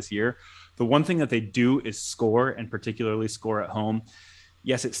so far this year. The one thing that they do is score, and particularly score at home.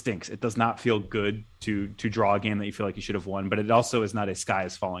 Yes, it stinks. It does not feel good to draw a game that you feel like you should have won, but it also is not a sky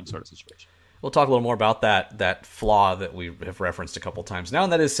is falling sort of situation. We'll talk a little more about that flaw that we have referenced a couple times now,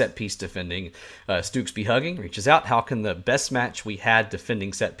 and that is set piece defending. Stooks be hugging reaches out. How can the best match we had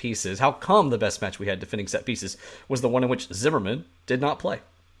defending set pieces? How come the best match we had defending set pieces was the one in which Zimmerman did not play?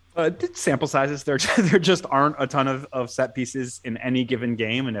 Sample sizes. There just aren't a ton of set pieces in any given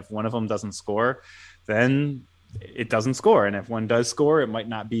game, and if one of them doesn't score, then it doesn't score. And if one does score, it might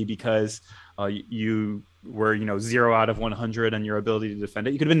not be because you were 0 out of 100 on your ability to defend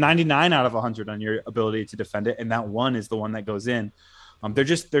it. You could have been 99 out of 100 on your ability to defend it, and that one is the one that goes in. There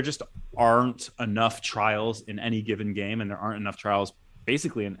just aren't enough trials in any given game, and there aren't enough trials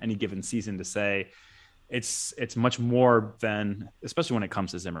basically in any given season to say it's much more than, especially when it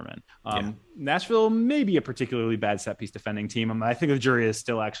comes to Zimmerman. Nashville may be a particularly bad set piece defending team. I think the jury is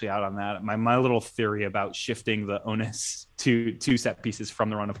still actually out on that. My little theory about shifting the onus to set pieces from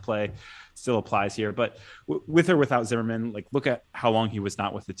the run of play still applies here. But with or without Zimmerman, look at how long he was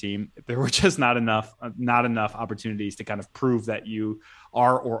not with the team. There were just not enough opportunities to kind of prove that you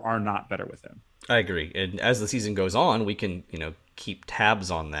are or are not better with him. I agree. And as the season goes on, we can, keep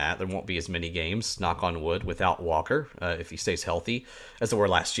tabs on that. There won't be as many games, knock on wood, without Walker, if he stays healthy, as there were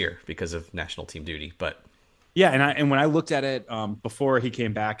last year because of national team duty. But yeah, and when I looked at it before he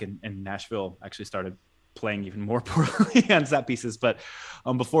came back and Nashville actually started playing even more poorly on set pieces, but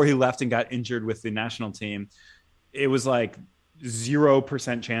before he left and got injured with the national team, it was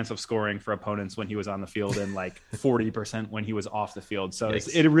 0% chance of scoring for opponents when he was on the field and 40% when he was off the field. So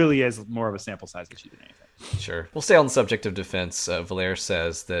it really is more of a sample size issue than anything. Sure. We'll stay on the subject of defense. Valair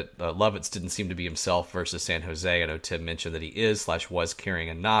says that Lovitz didn't seem to be himself versus San Jose. I know Tim mentioned that he was carrying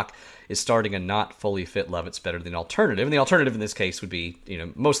a knock. Is starting a not fully fit Lovitz better than alternative? And the alternative in this case would be,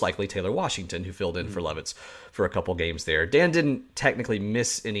 most likely Taylor Washington, who filled in for Lovitz for a couple games there. Dan didn't technically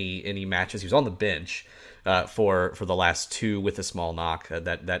miss any matches. He was on the bench for the last 2 with a small knock.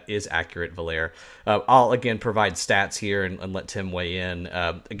 That is accurate, Valair. I'll again provide stats here and let Tim weigh in.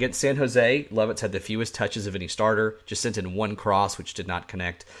 Against San Jose, Lovitz had the fewest touches of any starter, just sent in 1 cross, which did not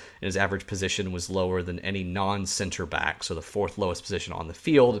connect, and his average position was lower than any non-center back, so the 4th lowest position on the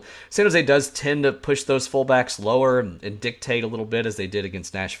field. San Jose does tend to push those fullbacks lower and dictate a little bit, as they did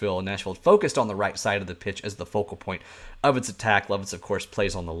against Nashville, and Nashville focused on the right side of the pitch as the focal point of its attack. Lovitz, of course,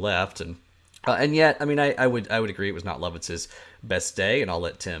 plays on the left, and yet, I would agree it was not Lovitz's best day, and I'll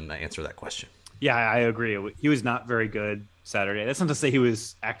let Tim answer that question. Yeah, I agree. He was not very good Saturday. That's not to say he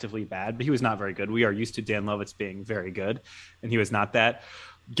was actively bad, but he was not very good. We are used to Dan Lovitz being very good, and he was not that.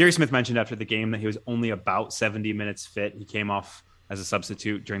 Gary Smith mentioned after the game that he was only about 70 minutes fit. He came off as a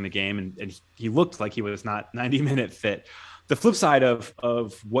substitute during the game, and he looked like he was not 90-minute fit. The flip side of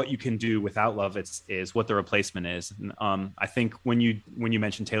what you can do without Lovitz is what the replacement is. And, I think when you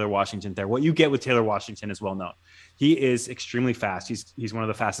mentioned Taylor Washington there, what you get with Taylor Washington is well known. He is extremely fast. He's one of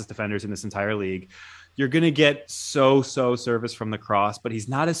the fastest defenders in this entire league. You're going to get so service from the cross, but he's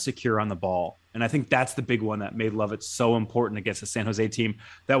not as secure on the ball. And I think that's the big one that made Lovitz so important against a San Jose team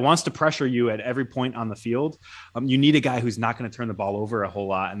that wants to pressure you at every point on the field. You need a guy who's not going to turn the ball over a whole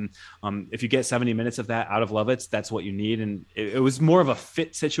lot. And if you get 70 minutes of that out of Lovitz, that's what you need. And it was more of a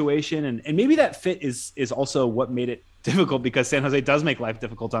fit situation. And maybe that fit is also what made it difficult because San Jose does make life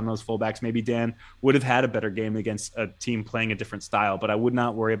difficult on those fullbacks. Maybe Dan would have had a better game against a team playing a different style, but I would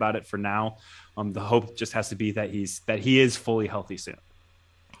not worry about it for now. The hope just has to be that he is fully healthy soon.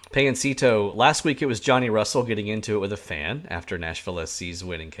 Payancito, last week it was Johnny Russell getting into it with a fan after Nashville SC's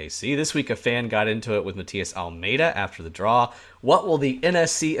win in KC. This week a fan got into it with Matias Almeida after the draw. What will the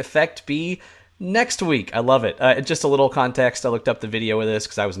NSC effect be next week? I love it. Just a little context. I looked up the video of this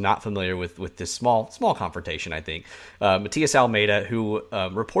because I was not familiar with this small confrontation, I think. Matias Almeida, who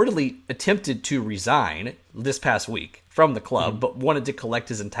reportedly attempted to resign this past week from the club, but wanted to collect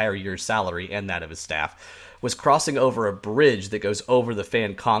his entire year's salary and that of his staff, was crossing over a bridge that goes over the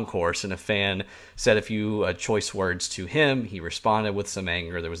fan concourse, and a fan said a few choice words to him. He responded with some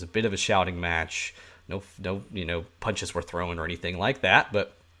anger. There was a bit of a shouting match. No, punches were thrown or anything like that,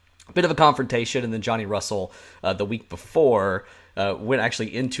 but a bit of a confrontation. And then Johnny Russell, the week before, went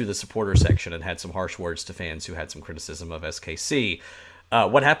actually into the supporter section and had some harsh words to fans who had some criticism of SKC.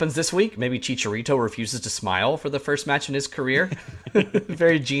 What happens this week? Maybe Chicharito refuses to smile for the first match in his career.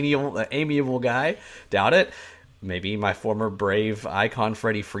 Very genial, amiable guy. Doubt it. Maybe my former Brave icon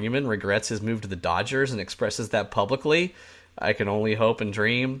Freddie Freeman regrets his move to the Dodgers and expresses that publicly. I can only hope and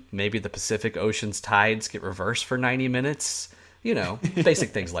dream. Maybe the Pacific Ocean's tides get reversed for 90 minutes.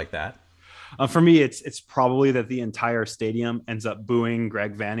 Basic things like that. For me, it's probably that the entire stadium ends up booing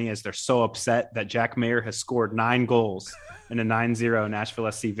Greg Vanney as they're so upset that Jack Mayer has scored 9 goals in a 9-0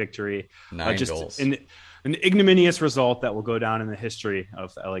 Nashville SC victory. 9 goals. An ignominious result that will go down in the history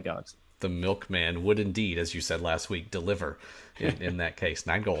of the LA Galaxy. The milkman would indeed, as you said last week, deliver in that case.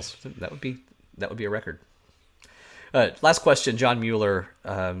 9 goals. That would be a record. Last question, John Mueller,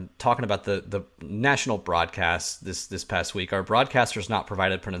 talking about the national broadcast this past week. Our broadcasters not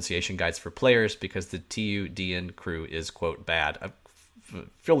provided pronunciation guides for players because the TUDN crew is, quote, bad. I'm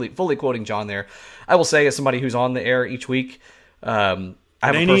fully quoting John there. I will say, as somebody who's on the air each week, I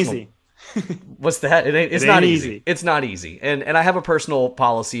have a personal... easy. What's that? It's not easy. It's not easy. And I have a personal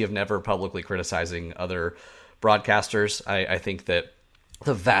policy of never publicly criticizing other broadcasters. I think that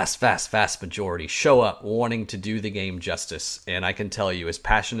the vast majority show up wanting to do the game justice. And I can tell you, as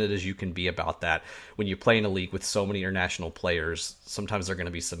passionate as you can be about that, when you play in a league with so many international players, sometimes there are going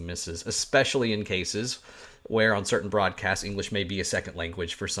to be some misses, especially in cases where on certain broadcasts, English may be a second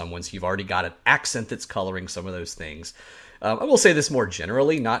language for someone. So you've already got an accent that's coloring some of those things. I will say this more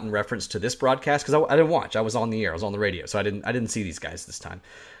generally, not in reference to this broadcast, because I didn't watch. I was on the air. I was on the radio. So I didn't see these guys this time.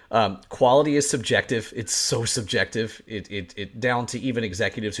 Quality is subjective. It's so subjective. It down to even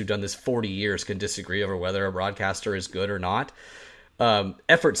executives who've done this 40 years can disagree over whether a broadcaster is good or not.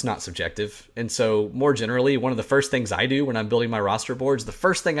 Effort's not subjective. And so more generally, one of the first things I do when I'm building my roster boards, the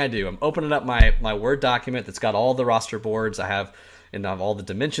first thing I do, I'm opening up my Word document that's got all the roster boards. I have all the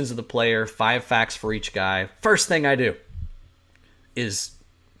dimensions of the player, 5 facts for each guy. First thing I do is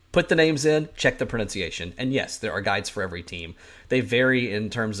put the names in, check the pronunciation. And yes, there are guides for every team. They vary in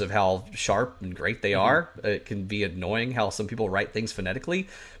terms of how sharp and great they are. It can be annoying how some people write things phonetically,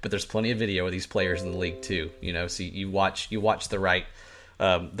 but there's plenty of video of these players in the league too. So you watch the right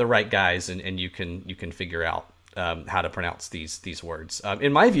guys, and you can figure out how to pronounce these words.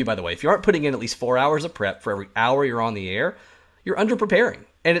 In my view, by the way, if you aren't putting in at least 4 hours of prep for every hour you're on the air, you're under preparing,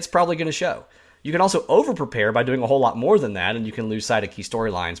 and it's probably going to show. You can also over-prepare by doing a whole lot more than that, and you can lose sight of key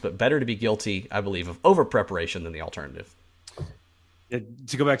storylines, but better to be guilty, I believe, of over-preparation than the alternative.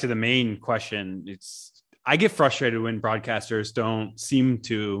 To go back to the main question, I get frustrated when broadcasters don't seem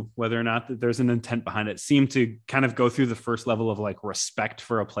to, whether or not that there's an intent behind it, seem to kind of go through the first level of like respect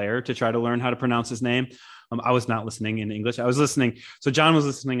for a player to try to learn how to pronounce his name. I was not listening in English. I was listening. So John was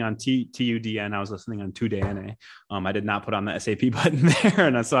listening on TUDN. I was listening on TUDN. I did not put on the SAP button there.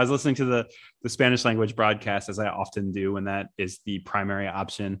 And so I was listening to the Spanish language broadcast, as I often do, when that is the primary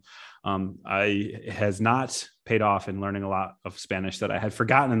option. It has not paid off in learning a lot of Spanish that I had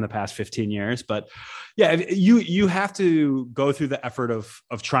forgotten in the past 15 years. But yeah, you have to go through the effort of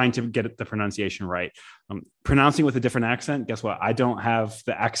trying to get the pronunciation right. Pronouncing with a different accent. Guess what? I don't have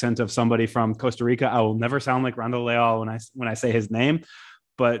the accent of somebody from Costa Rica. I will never sound like Rondo Leal when I say his name,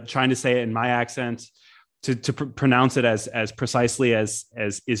 but trying to say it in my accent to pronounce it as precisely as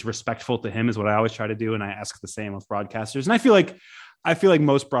is respectful to him is what I always try to do. And I ask the same with broadcasters. And I feel like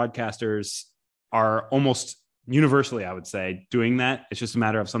most broadcasters are almost universally, I would say, doing that. It's just a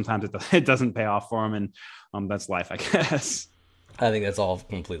matter of sometimes it doesn't pay off for them. And that's life, I guess. I think that's all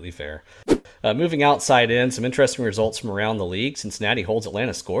completely fair. Moving outside in, some interesting results from around the league. Cincinnati holds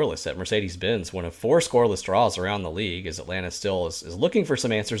Atlanta scoreless at Mercedes-Benz, one of 4 scoreless draws around the league, as Atlanta still is looking for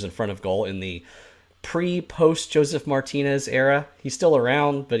some answers in front of goal in the pre-post Joseph Martinez era. He's still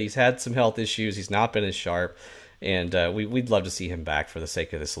around, but he's had some health issues. He's not been as sharp. And we'd love to see him back for the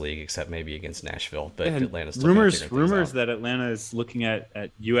sake of this league, except maybe against Nashville. But Atlanta's still rumors that Atlanta is looking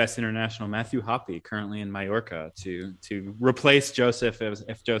at U.S. international Matthew Hoppe, currently in Mallorca, to replace Joseph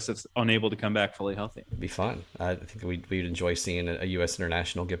if Joseph's unable to come back fully healthy. It'd be fun. I think we'd enjoy seeing a U.S.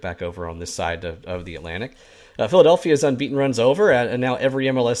 international get back over on this side of the Atlantic. Philadelphia's unbeaten runs over, and now every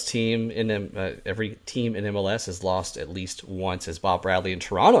team in MLS has lost at least once, as Bob Bradley and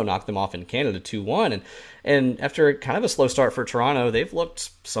Toronto knocked them off in Canada 2-1. And after kind of a slow start for Toronto, they've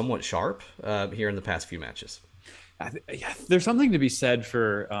looked somewhat sharp here in the past few matches. Yeah, there's something to be said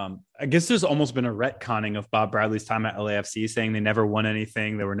for, I guess there's almost been a retconning of Bob Bradley's time at LAFC, saying they never won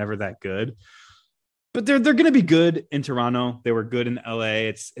anything, they were never that good. But they're going to be good in Toronto. They were good in LA.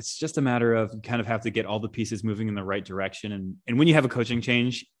 It's just a matter of you kind of have to get all the pieces moving in the right direction. And when you have a coaching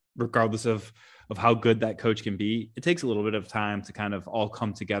change, regardless of how good that coach can be, it takes a little bit of time to kind of all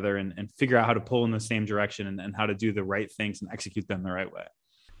come together and figure out how to pull in the same direction and how to do the right things and execute them the right way.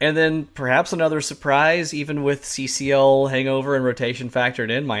 And then perhaps another surprise, even with CCL hangover and rotation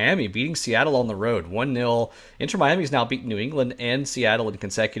factored in, Miami beating Seattle on the road 1-0. Inter Miami's now beaten New England and Seattle in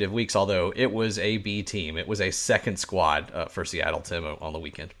consecutive weeks, although it was a B team. It was a second squad for Seattle, Tim, on the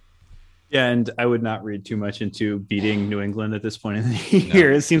weekend. Yeah, and I would not read too much into beating New England at this point in the year.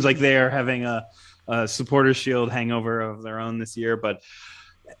 No. It seems like they are having a Supporters Shield hangover of their own this year, but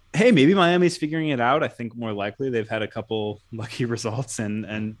hey, maybe Miami's figuring it out. I think more likely they've had a couple lucky results,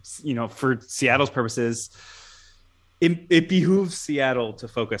 and you know, for Seattle's purposes, it behooves Seattle to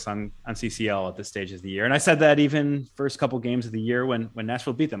focus on CCL at this stage of the year. And I said that even first couple games of the year when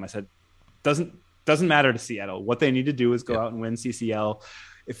Nashville beat them. I said doesn't matter to Seattle. What they need to do is go out and win CCL.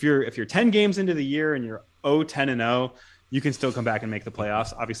 If you're 10 games into the year and you're 10-0, you can still come back and make the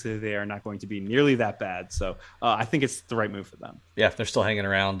playoffs. Obviously, they are not going to be nearly that bad. So I think it's the right move for them. Yeah, if they're still hanging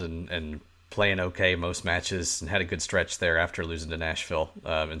around and playing okay most matches and had a good stretch there after losing to Nashville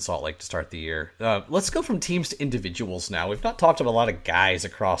in Salt Lake to start the year. Let's go from teams to individuals now. We've not talked about a lot of guys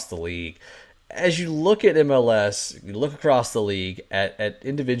across the league. As you look at MLS, you look across the league at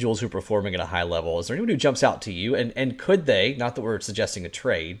individuals who are performing at a high level, is there anyone who jumps out to you? And could they, not that we're suggesting a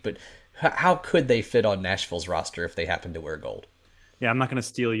trade, but how could they fit on Nashville's roster if they happen to wear gold? Yeah, I'm not going to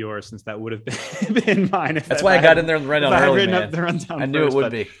steal yours since that would have been mine. That's why I got in there and ran down early, man. I knew it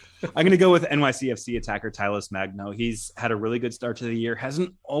would be. I'm going to go with NYCFC attacker Tylus Magno. He's had a really good start to the year.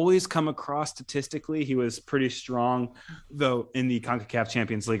 Hasn't always come across statistically. He was pretty strong, though, in the CONCACAF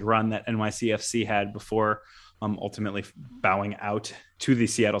Champions League run that NYCFC had before ultimately bowing out to the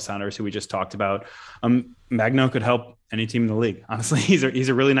Seattle Sounders, who we just talked about. Magno could help any team in the league. Honestly, he's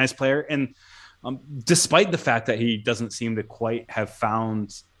a really nice player. And despite the fact that he doesn't seem to quite have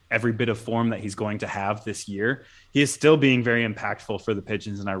found every bit of form that he's going to have this year, he is still being very impactful for the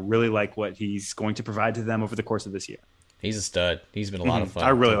Pigeons. And I really like what he's going to provide to them over the course of this year. He's a stud. He's been a lot of fun. I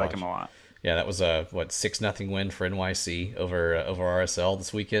really like him a lot. Yeah, that was a 6-0 win for NYC over RSL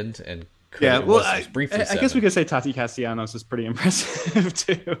this weekend. And I guess we could say Tati Castellanos is pretty impressive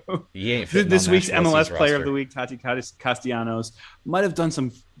too. He ain't this week's MLS Player of the Week, Tati Castellanos, might have done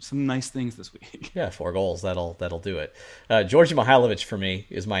some nice things this week. Yeah, 4 goals. That'll do it. Djordje Mihailovic for me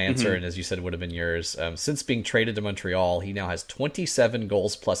is my answer, and as you said, it would have been yours. Since being traded to Montreal, he now has 27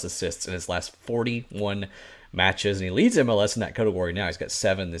 goals plus assists in his last 41 matches, and he leads MLS in that category now. He's got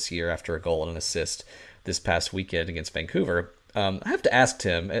 7 this year after a goal and an assist this past weekend against Vancouver. I have to ask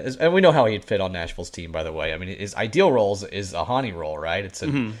Tim, and we know how he'd fit on Nashville's team, by the way. I mean, his ideal role is a Hani role, right? It's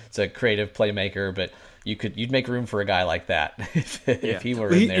a creative playmaker, but you'd make room for a guy like that if he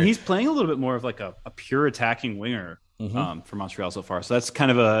were in there. And he's playing a little bit more of like a pure attacking winger for Montreal so far. So that's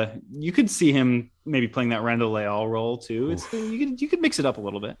kind of you could see him maybe playing that Randall Leal role too. You could mix it up a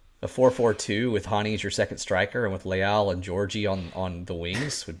little bit. A 4-4-2 with Hani as your second striker and with Leal and Djordje on the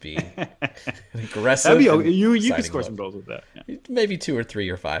wings would be an aggressive. You could score some goals with that. Yeah. Maybe 2 or 3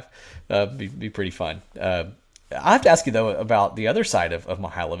 or 5. Be pretty fun. I have to ask you though about the other side of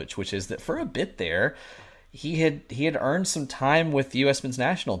Mihailovic, which is that for a bit there, he had earned some time with the U.S. men's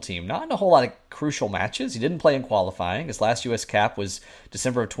national team, not in a whole lot of crucial matches. He didn't play in qualifying. His last U.S. cap was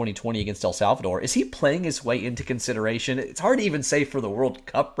December of 2020 against El Salvador. Is he playing his way into consideration? It's hard to even say for the World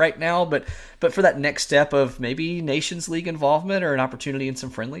Cup right now, but for that next step of maybe Nations League involvement or an opportunity in some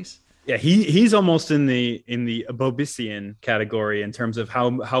friendlies? Yeah, he's almost in the Bobisian category in terms of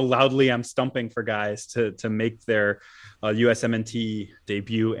how loudly I'm stumping for guys to make their USMNT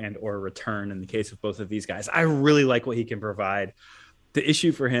debut and or return in the case of both of these guys. I really like what he can provide. The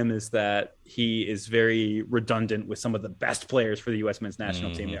issue for him is that he is very redundant with some of the best players for the U.S. men's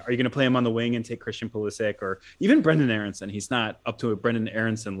national team. Are you going to play him on the wing and take Christian Pulisic or even Brendan Aronson? He's not up to a Brendan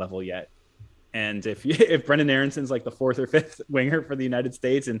Aronson level yet. And if Brendan Aaronson's like the fourth or fifth winger for the United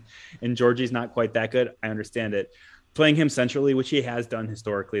States and Georgie's not quite that good, I understand it. Playing him centrally, which he has done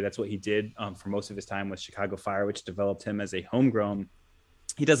historically, that's what he did for most of his time with Chicago Fire, which developed him as a homegrown.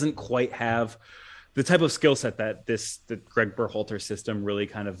 He doesn't quite have the type of skill set that the Greg Berhalter system really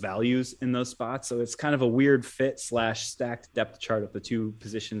kind of values in those spots. So it's kind of a weird fit / stacked depth chart of the two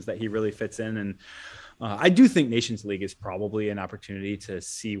positions that he really fits in. And I do think Nations League is probably an opportunity to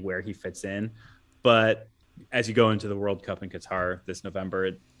see where he fits in. But as you go into the World Cup in Qatar this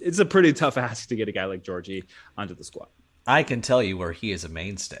November, it's a pretty tough ask to get a guy like Georgie onto the squad. I can tell you where he is a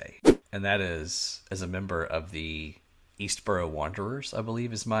mainstay, and that is as a member of the Eastboro Wanderers, I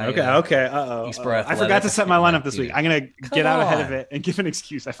believe is my okay. Eastboro I forgot to set my lineup this week. I'm gonna get out ahead of on. it and give an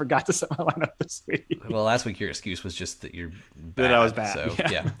excuse. I forgot to set my lineup this week. Well, last week your excuse was just that you're bad. That I was bad. So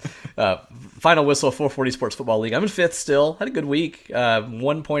yeah. Final whistle, 440 Sports Football League. I'm in fifth still. Had a good week.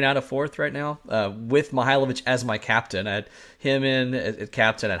 1 point out of fourth right now. With Mihailovic as my captain. I had him in at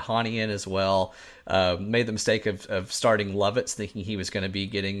captain, I had Hani in as well. Made the mistake of starting Lovitz, thinking he was going to be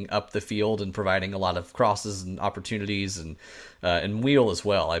getting up the field and providing a lot of crosses and opportunities, and Wheel as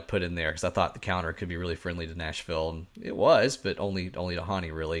well. I put in there because I thought the counter could be really friendly to Nashville, and it was, but only to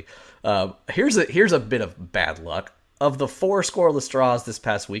Hani really. Here's a bit of bad luck. Of the 4 scoreless draws this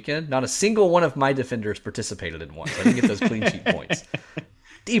past weekend, not a single one of my defenders participated in one. So I didn't get those clean sheet points.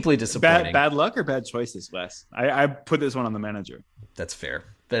 Deeply disappointing. Bad luck or bad choices, Wes? I put this one on the manager. That's fair.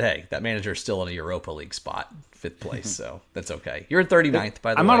 But hey, that manager is still in a Europa League spot, 5th place, so that's okay. You're in 39th,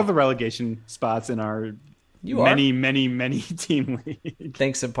 by the way. I'm out of the relegation spots in our many team league.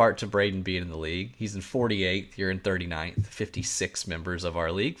 Thanks in part to Braden being in the league. He's in 48th. You're in 39th. 56 members of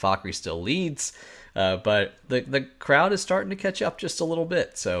our league. Fakri still leads, but the crowd is starting to catch up just a little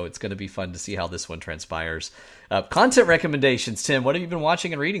bit, so it's going to be fun to see how this one transpires. Content recommendations, Tim. What have you been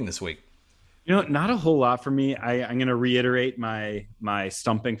watching and reading this week? Not a whole lot for me. I'm going to reiterate my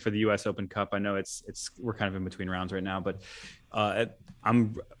stumping for the U.S. Open Cup. I know we're kind of in between rounds right now, but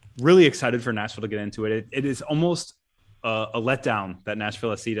I'm really excited for Nashville to get into it. It is almost a letdown that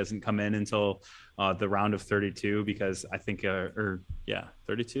Nashville SC doesn't come in until the round of 32 because I think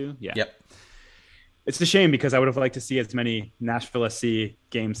 32. Yeah. Yep. It's a shame because I would have liked to see as many Nashville SC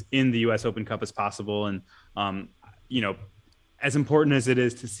games in the U.S. Open Cup as possible, and as important as it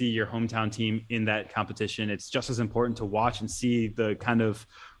is to see your hometown team in that competition, it's just as important to watch and see the kind of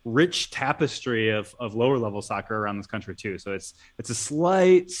rich tapestry of lower level soccer around this country too. So it's a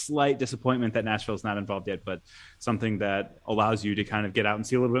slight disappointment that Nashville's not involved yet, but something that allows you to kind of get out and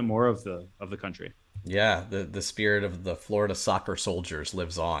see a little bit more of the country. Yeah, the spirit of the Florida soccer soldiers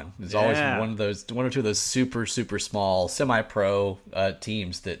lives on. There's always one or two of those super small semi-pro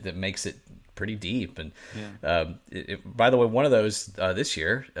teams that makes it pretty deep. And by the way, one of those this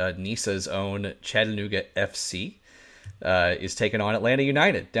year, NISA's own Chattanooga FC is taking on Atlanta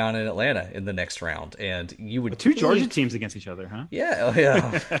United down in Atlanta in the next round. And you would two Georgia teams against each other, huh? Yeah.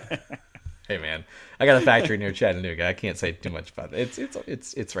 Hey man, I got a factory near Chattanooga. I can't say too much about it.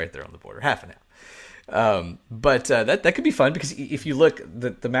 It's right there on the border, half an hour. But that could be fun because if you look,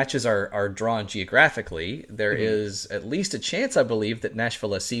 the matches are drawn geographically. There is at least a chance, I believe, that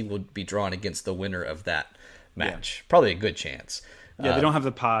Nashville SC would be drawn against the winner of that match. Yeah. Probably a good chance. Yeah, they don't have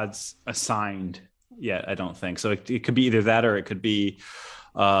the pods assigned yet, I don't think. So it could be either that or it could be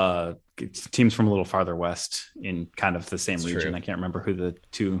teams from a little farther west in kind of the same region. True. I can't remember who the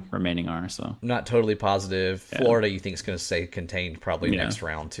two remaining are. So not totally positive. Yeah. Florida, you think is going to stay contained probably next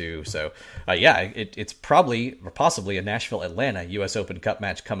round too. So it's probably or possibly a Nashville Atlanta U.S. Open Cup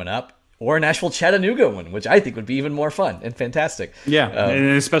match coming up, or a Nashville Chattanooga one, which I think would be even more fun and fantastic. Yeah,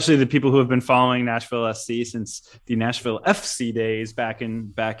 and especially the people who have been following Nashville SC since the Nashville FC days back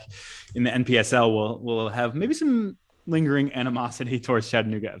in the NPSL will have maybe some lingering animosity towards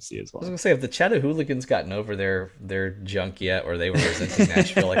Chattanooga FC as well. I was gonna say, have the Chattahooligans gotten over their junk yet, or they were resenting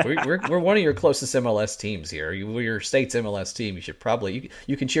Nashville? Like we're one of your closest MLS teams here. We're your state's MLS team. You should probably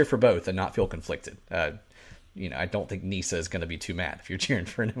you can cheer for both and not feel conflicted. I don't think NISA is going to be too mad if you're cheering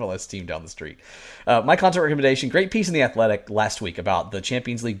for an MLS team down the street. My content recommendation, great piece in The Athletic last week about the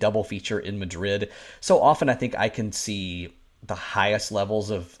Champions League double feature in Madrid. So often I think I can see the highest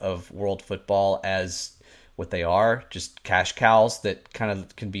levels of world football as what they are, just cash cows that kind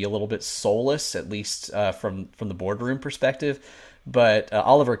of can be a little bit soulless, at least from the boardroom perspective. But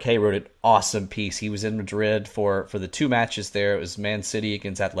Oliver Kay wrote an awesome piece. He was in Madrid for the two matches there. It was Man City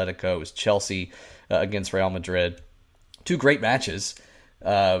against Atletico. It was Chelsea against Real Madrid. Two great matches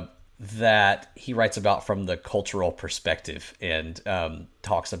that he writes about from the cultural perspective. And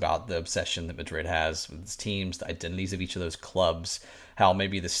talks about the obsession that Madrid has with its teams, the identities of each of those clubs, how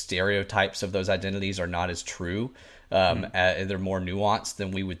maybe the stereotypes of those identities are not as true. They're more nuanced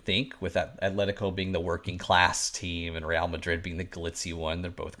than we would think, with Atletico being the working class team and Real Madrid being the glitzy one.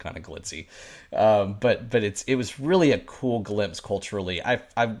 They're both kind of glitzy. But it was really a cool glimpse culturally.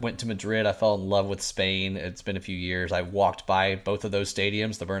 I went to Madrid. I fell in love with Spain. It's been a few years. I walked by both of those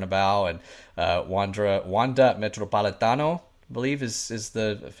stadiums, the Bernabeu and Wanda Metropolitano, I believe is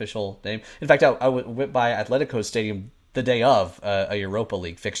the official name. In fact, I went by Atletico's stadium the day of a Europa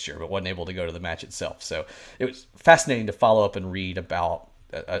League fixture, but wasn't able to go to the match itself. So it was fascinating to follow up and read about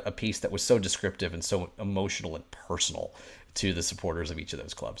a piece that was so descriptive and so emotional and personal to the supporters of each of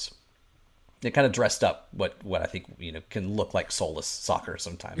those clubs. It kind of dressed up what I think can look like soulless soccer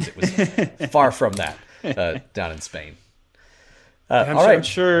sometimes. It was far from that down in Spain. I'm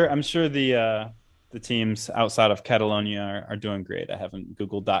sure the teams outside of Catalonia are doing great. I haven't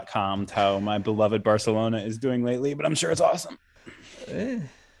Googled.com how my beloved Barcelona is doing lately, but I'm sure it's awesome.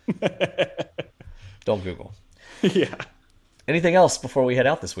 Don't Google. Yeah. Anything else before we head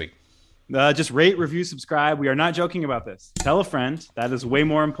out this week? Just rate, review, subscribe. We are not joking about this. Tell a friend. That is way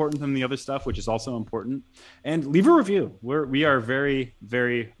more important than the other stuff, which is also important. And leave a review. We are very,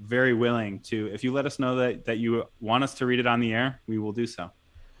 very, very willing to. If you let us know that you want us to read it on the air, we will do so.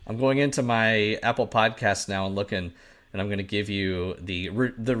 I'm going into my Apple Podcasts now and looking, and I'm going to give you the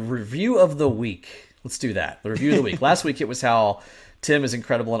review of the week. Let's do that. The review of the week. Last week it was how Tim is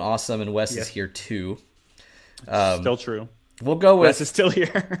incredible and awesome, and Wes is here too. Still true. We'll go with... Wes is still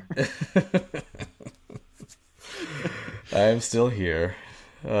here. I am still here,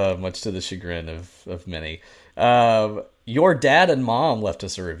 much to the chagrin of many. Your dad and mom left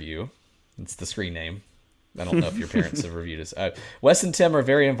us a review. It's the screen name. I don't know if your parents have reviewed us. Wes and Tim are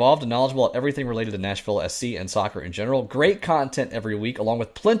very involved and knowledgeable at everything related to Nashville SC and soccer in general. Great content every week, along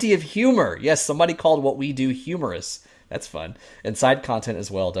with plenty of humor. Yes, somebody called what we do humorous. That's fun. And side content as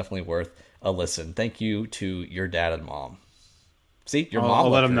well. Definitely worth a listen. Thank you to your dad and mom. See, your mom. I'll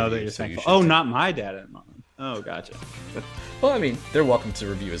let them know that you're thankful. Oh, not my dad and mom. Oh, gotcha. Well, I mean, they're welcome to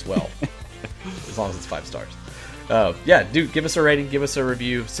review as well, as long as it's 5 stars. Yeah, dude, give us a rating, give us a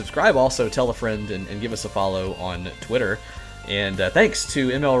review, subscribe also, tell a friend, and give us a follow on Twitter. And thanks to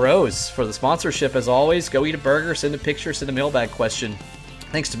ML Rose for the sponsorship, as always. Go eat a burger, send a picture, send a mailbag question.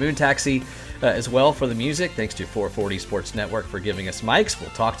 Thanks to Moon Taxi as well for the music. Thanks to 440 Sports Network for giving us mics. We'll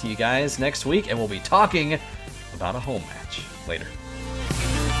talk to you guys next week, and we'll be talking about a home match later.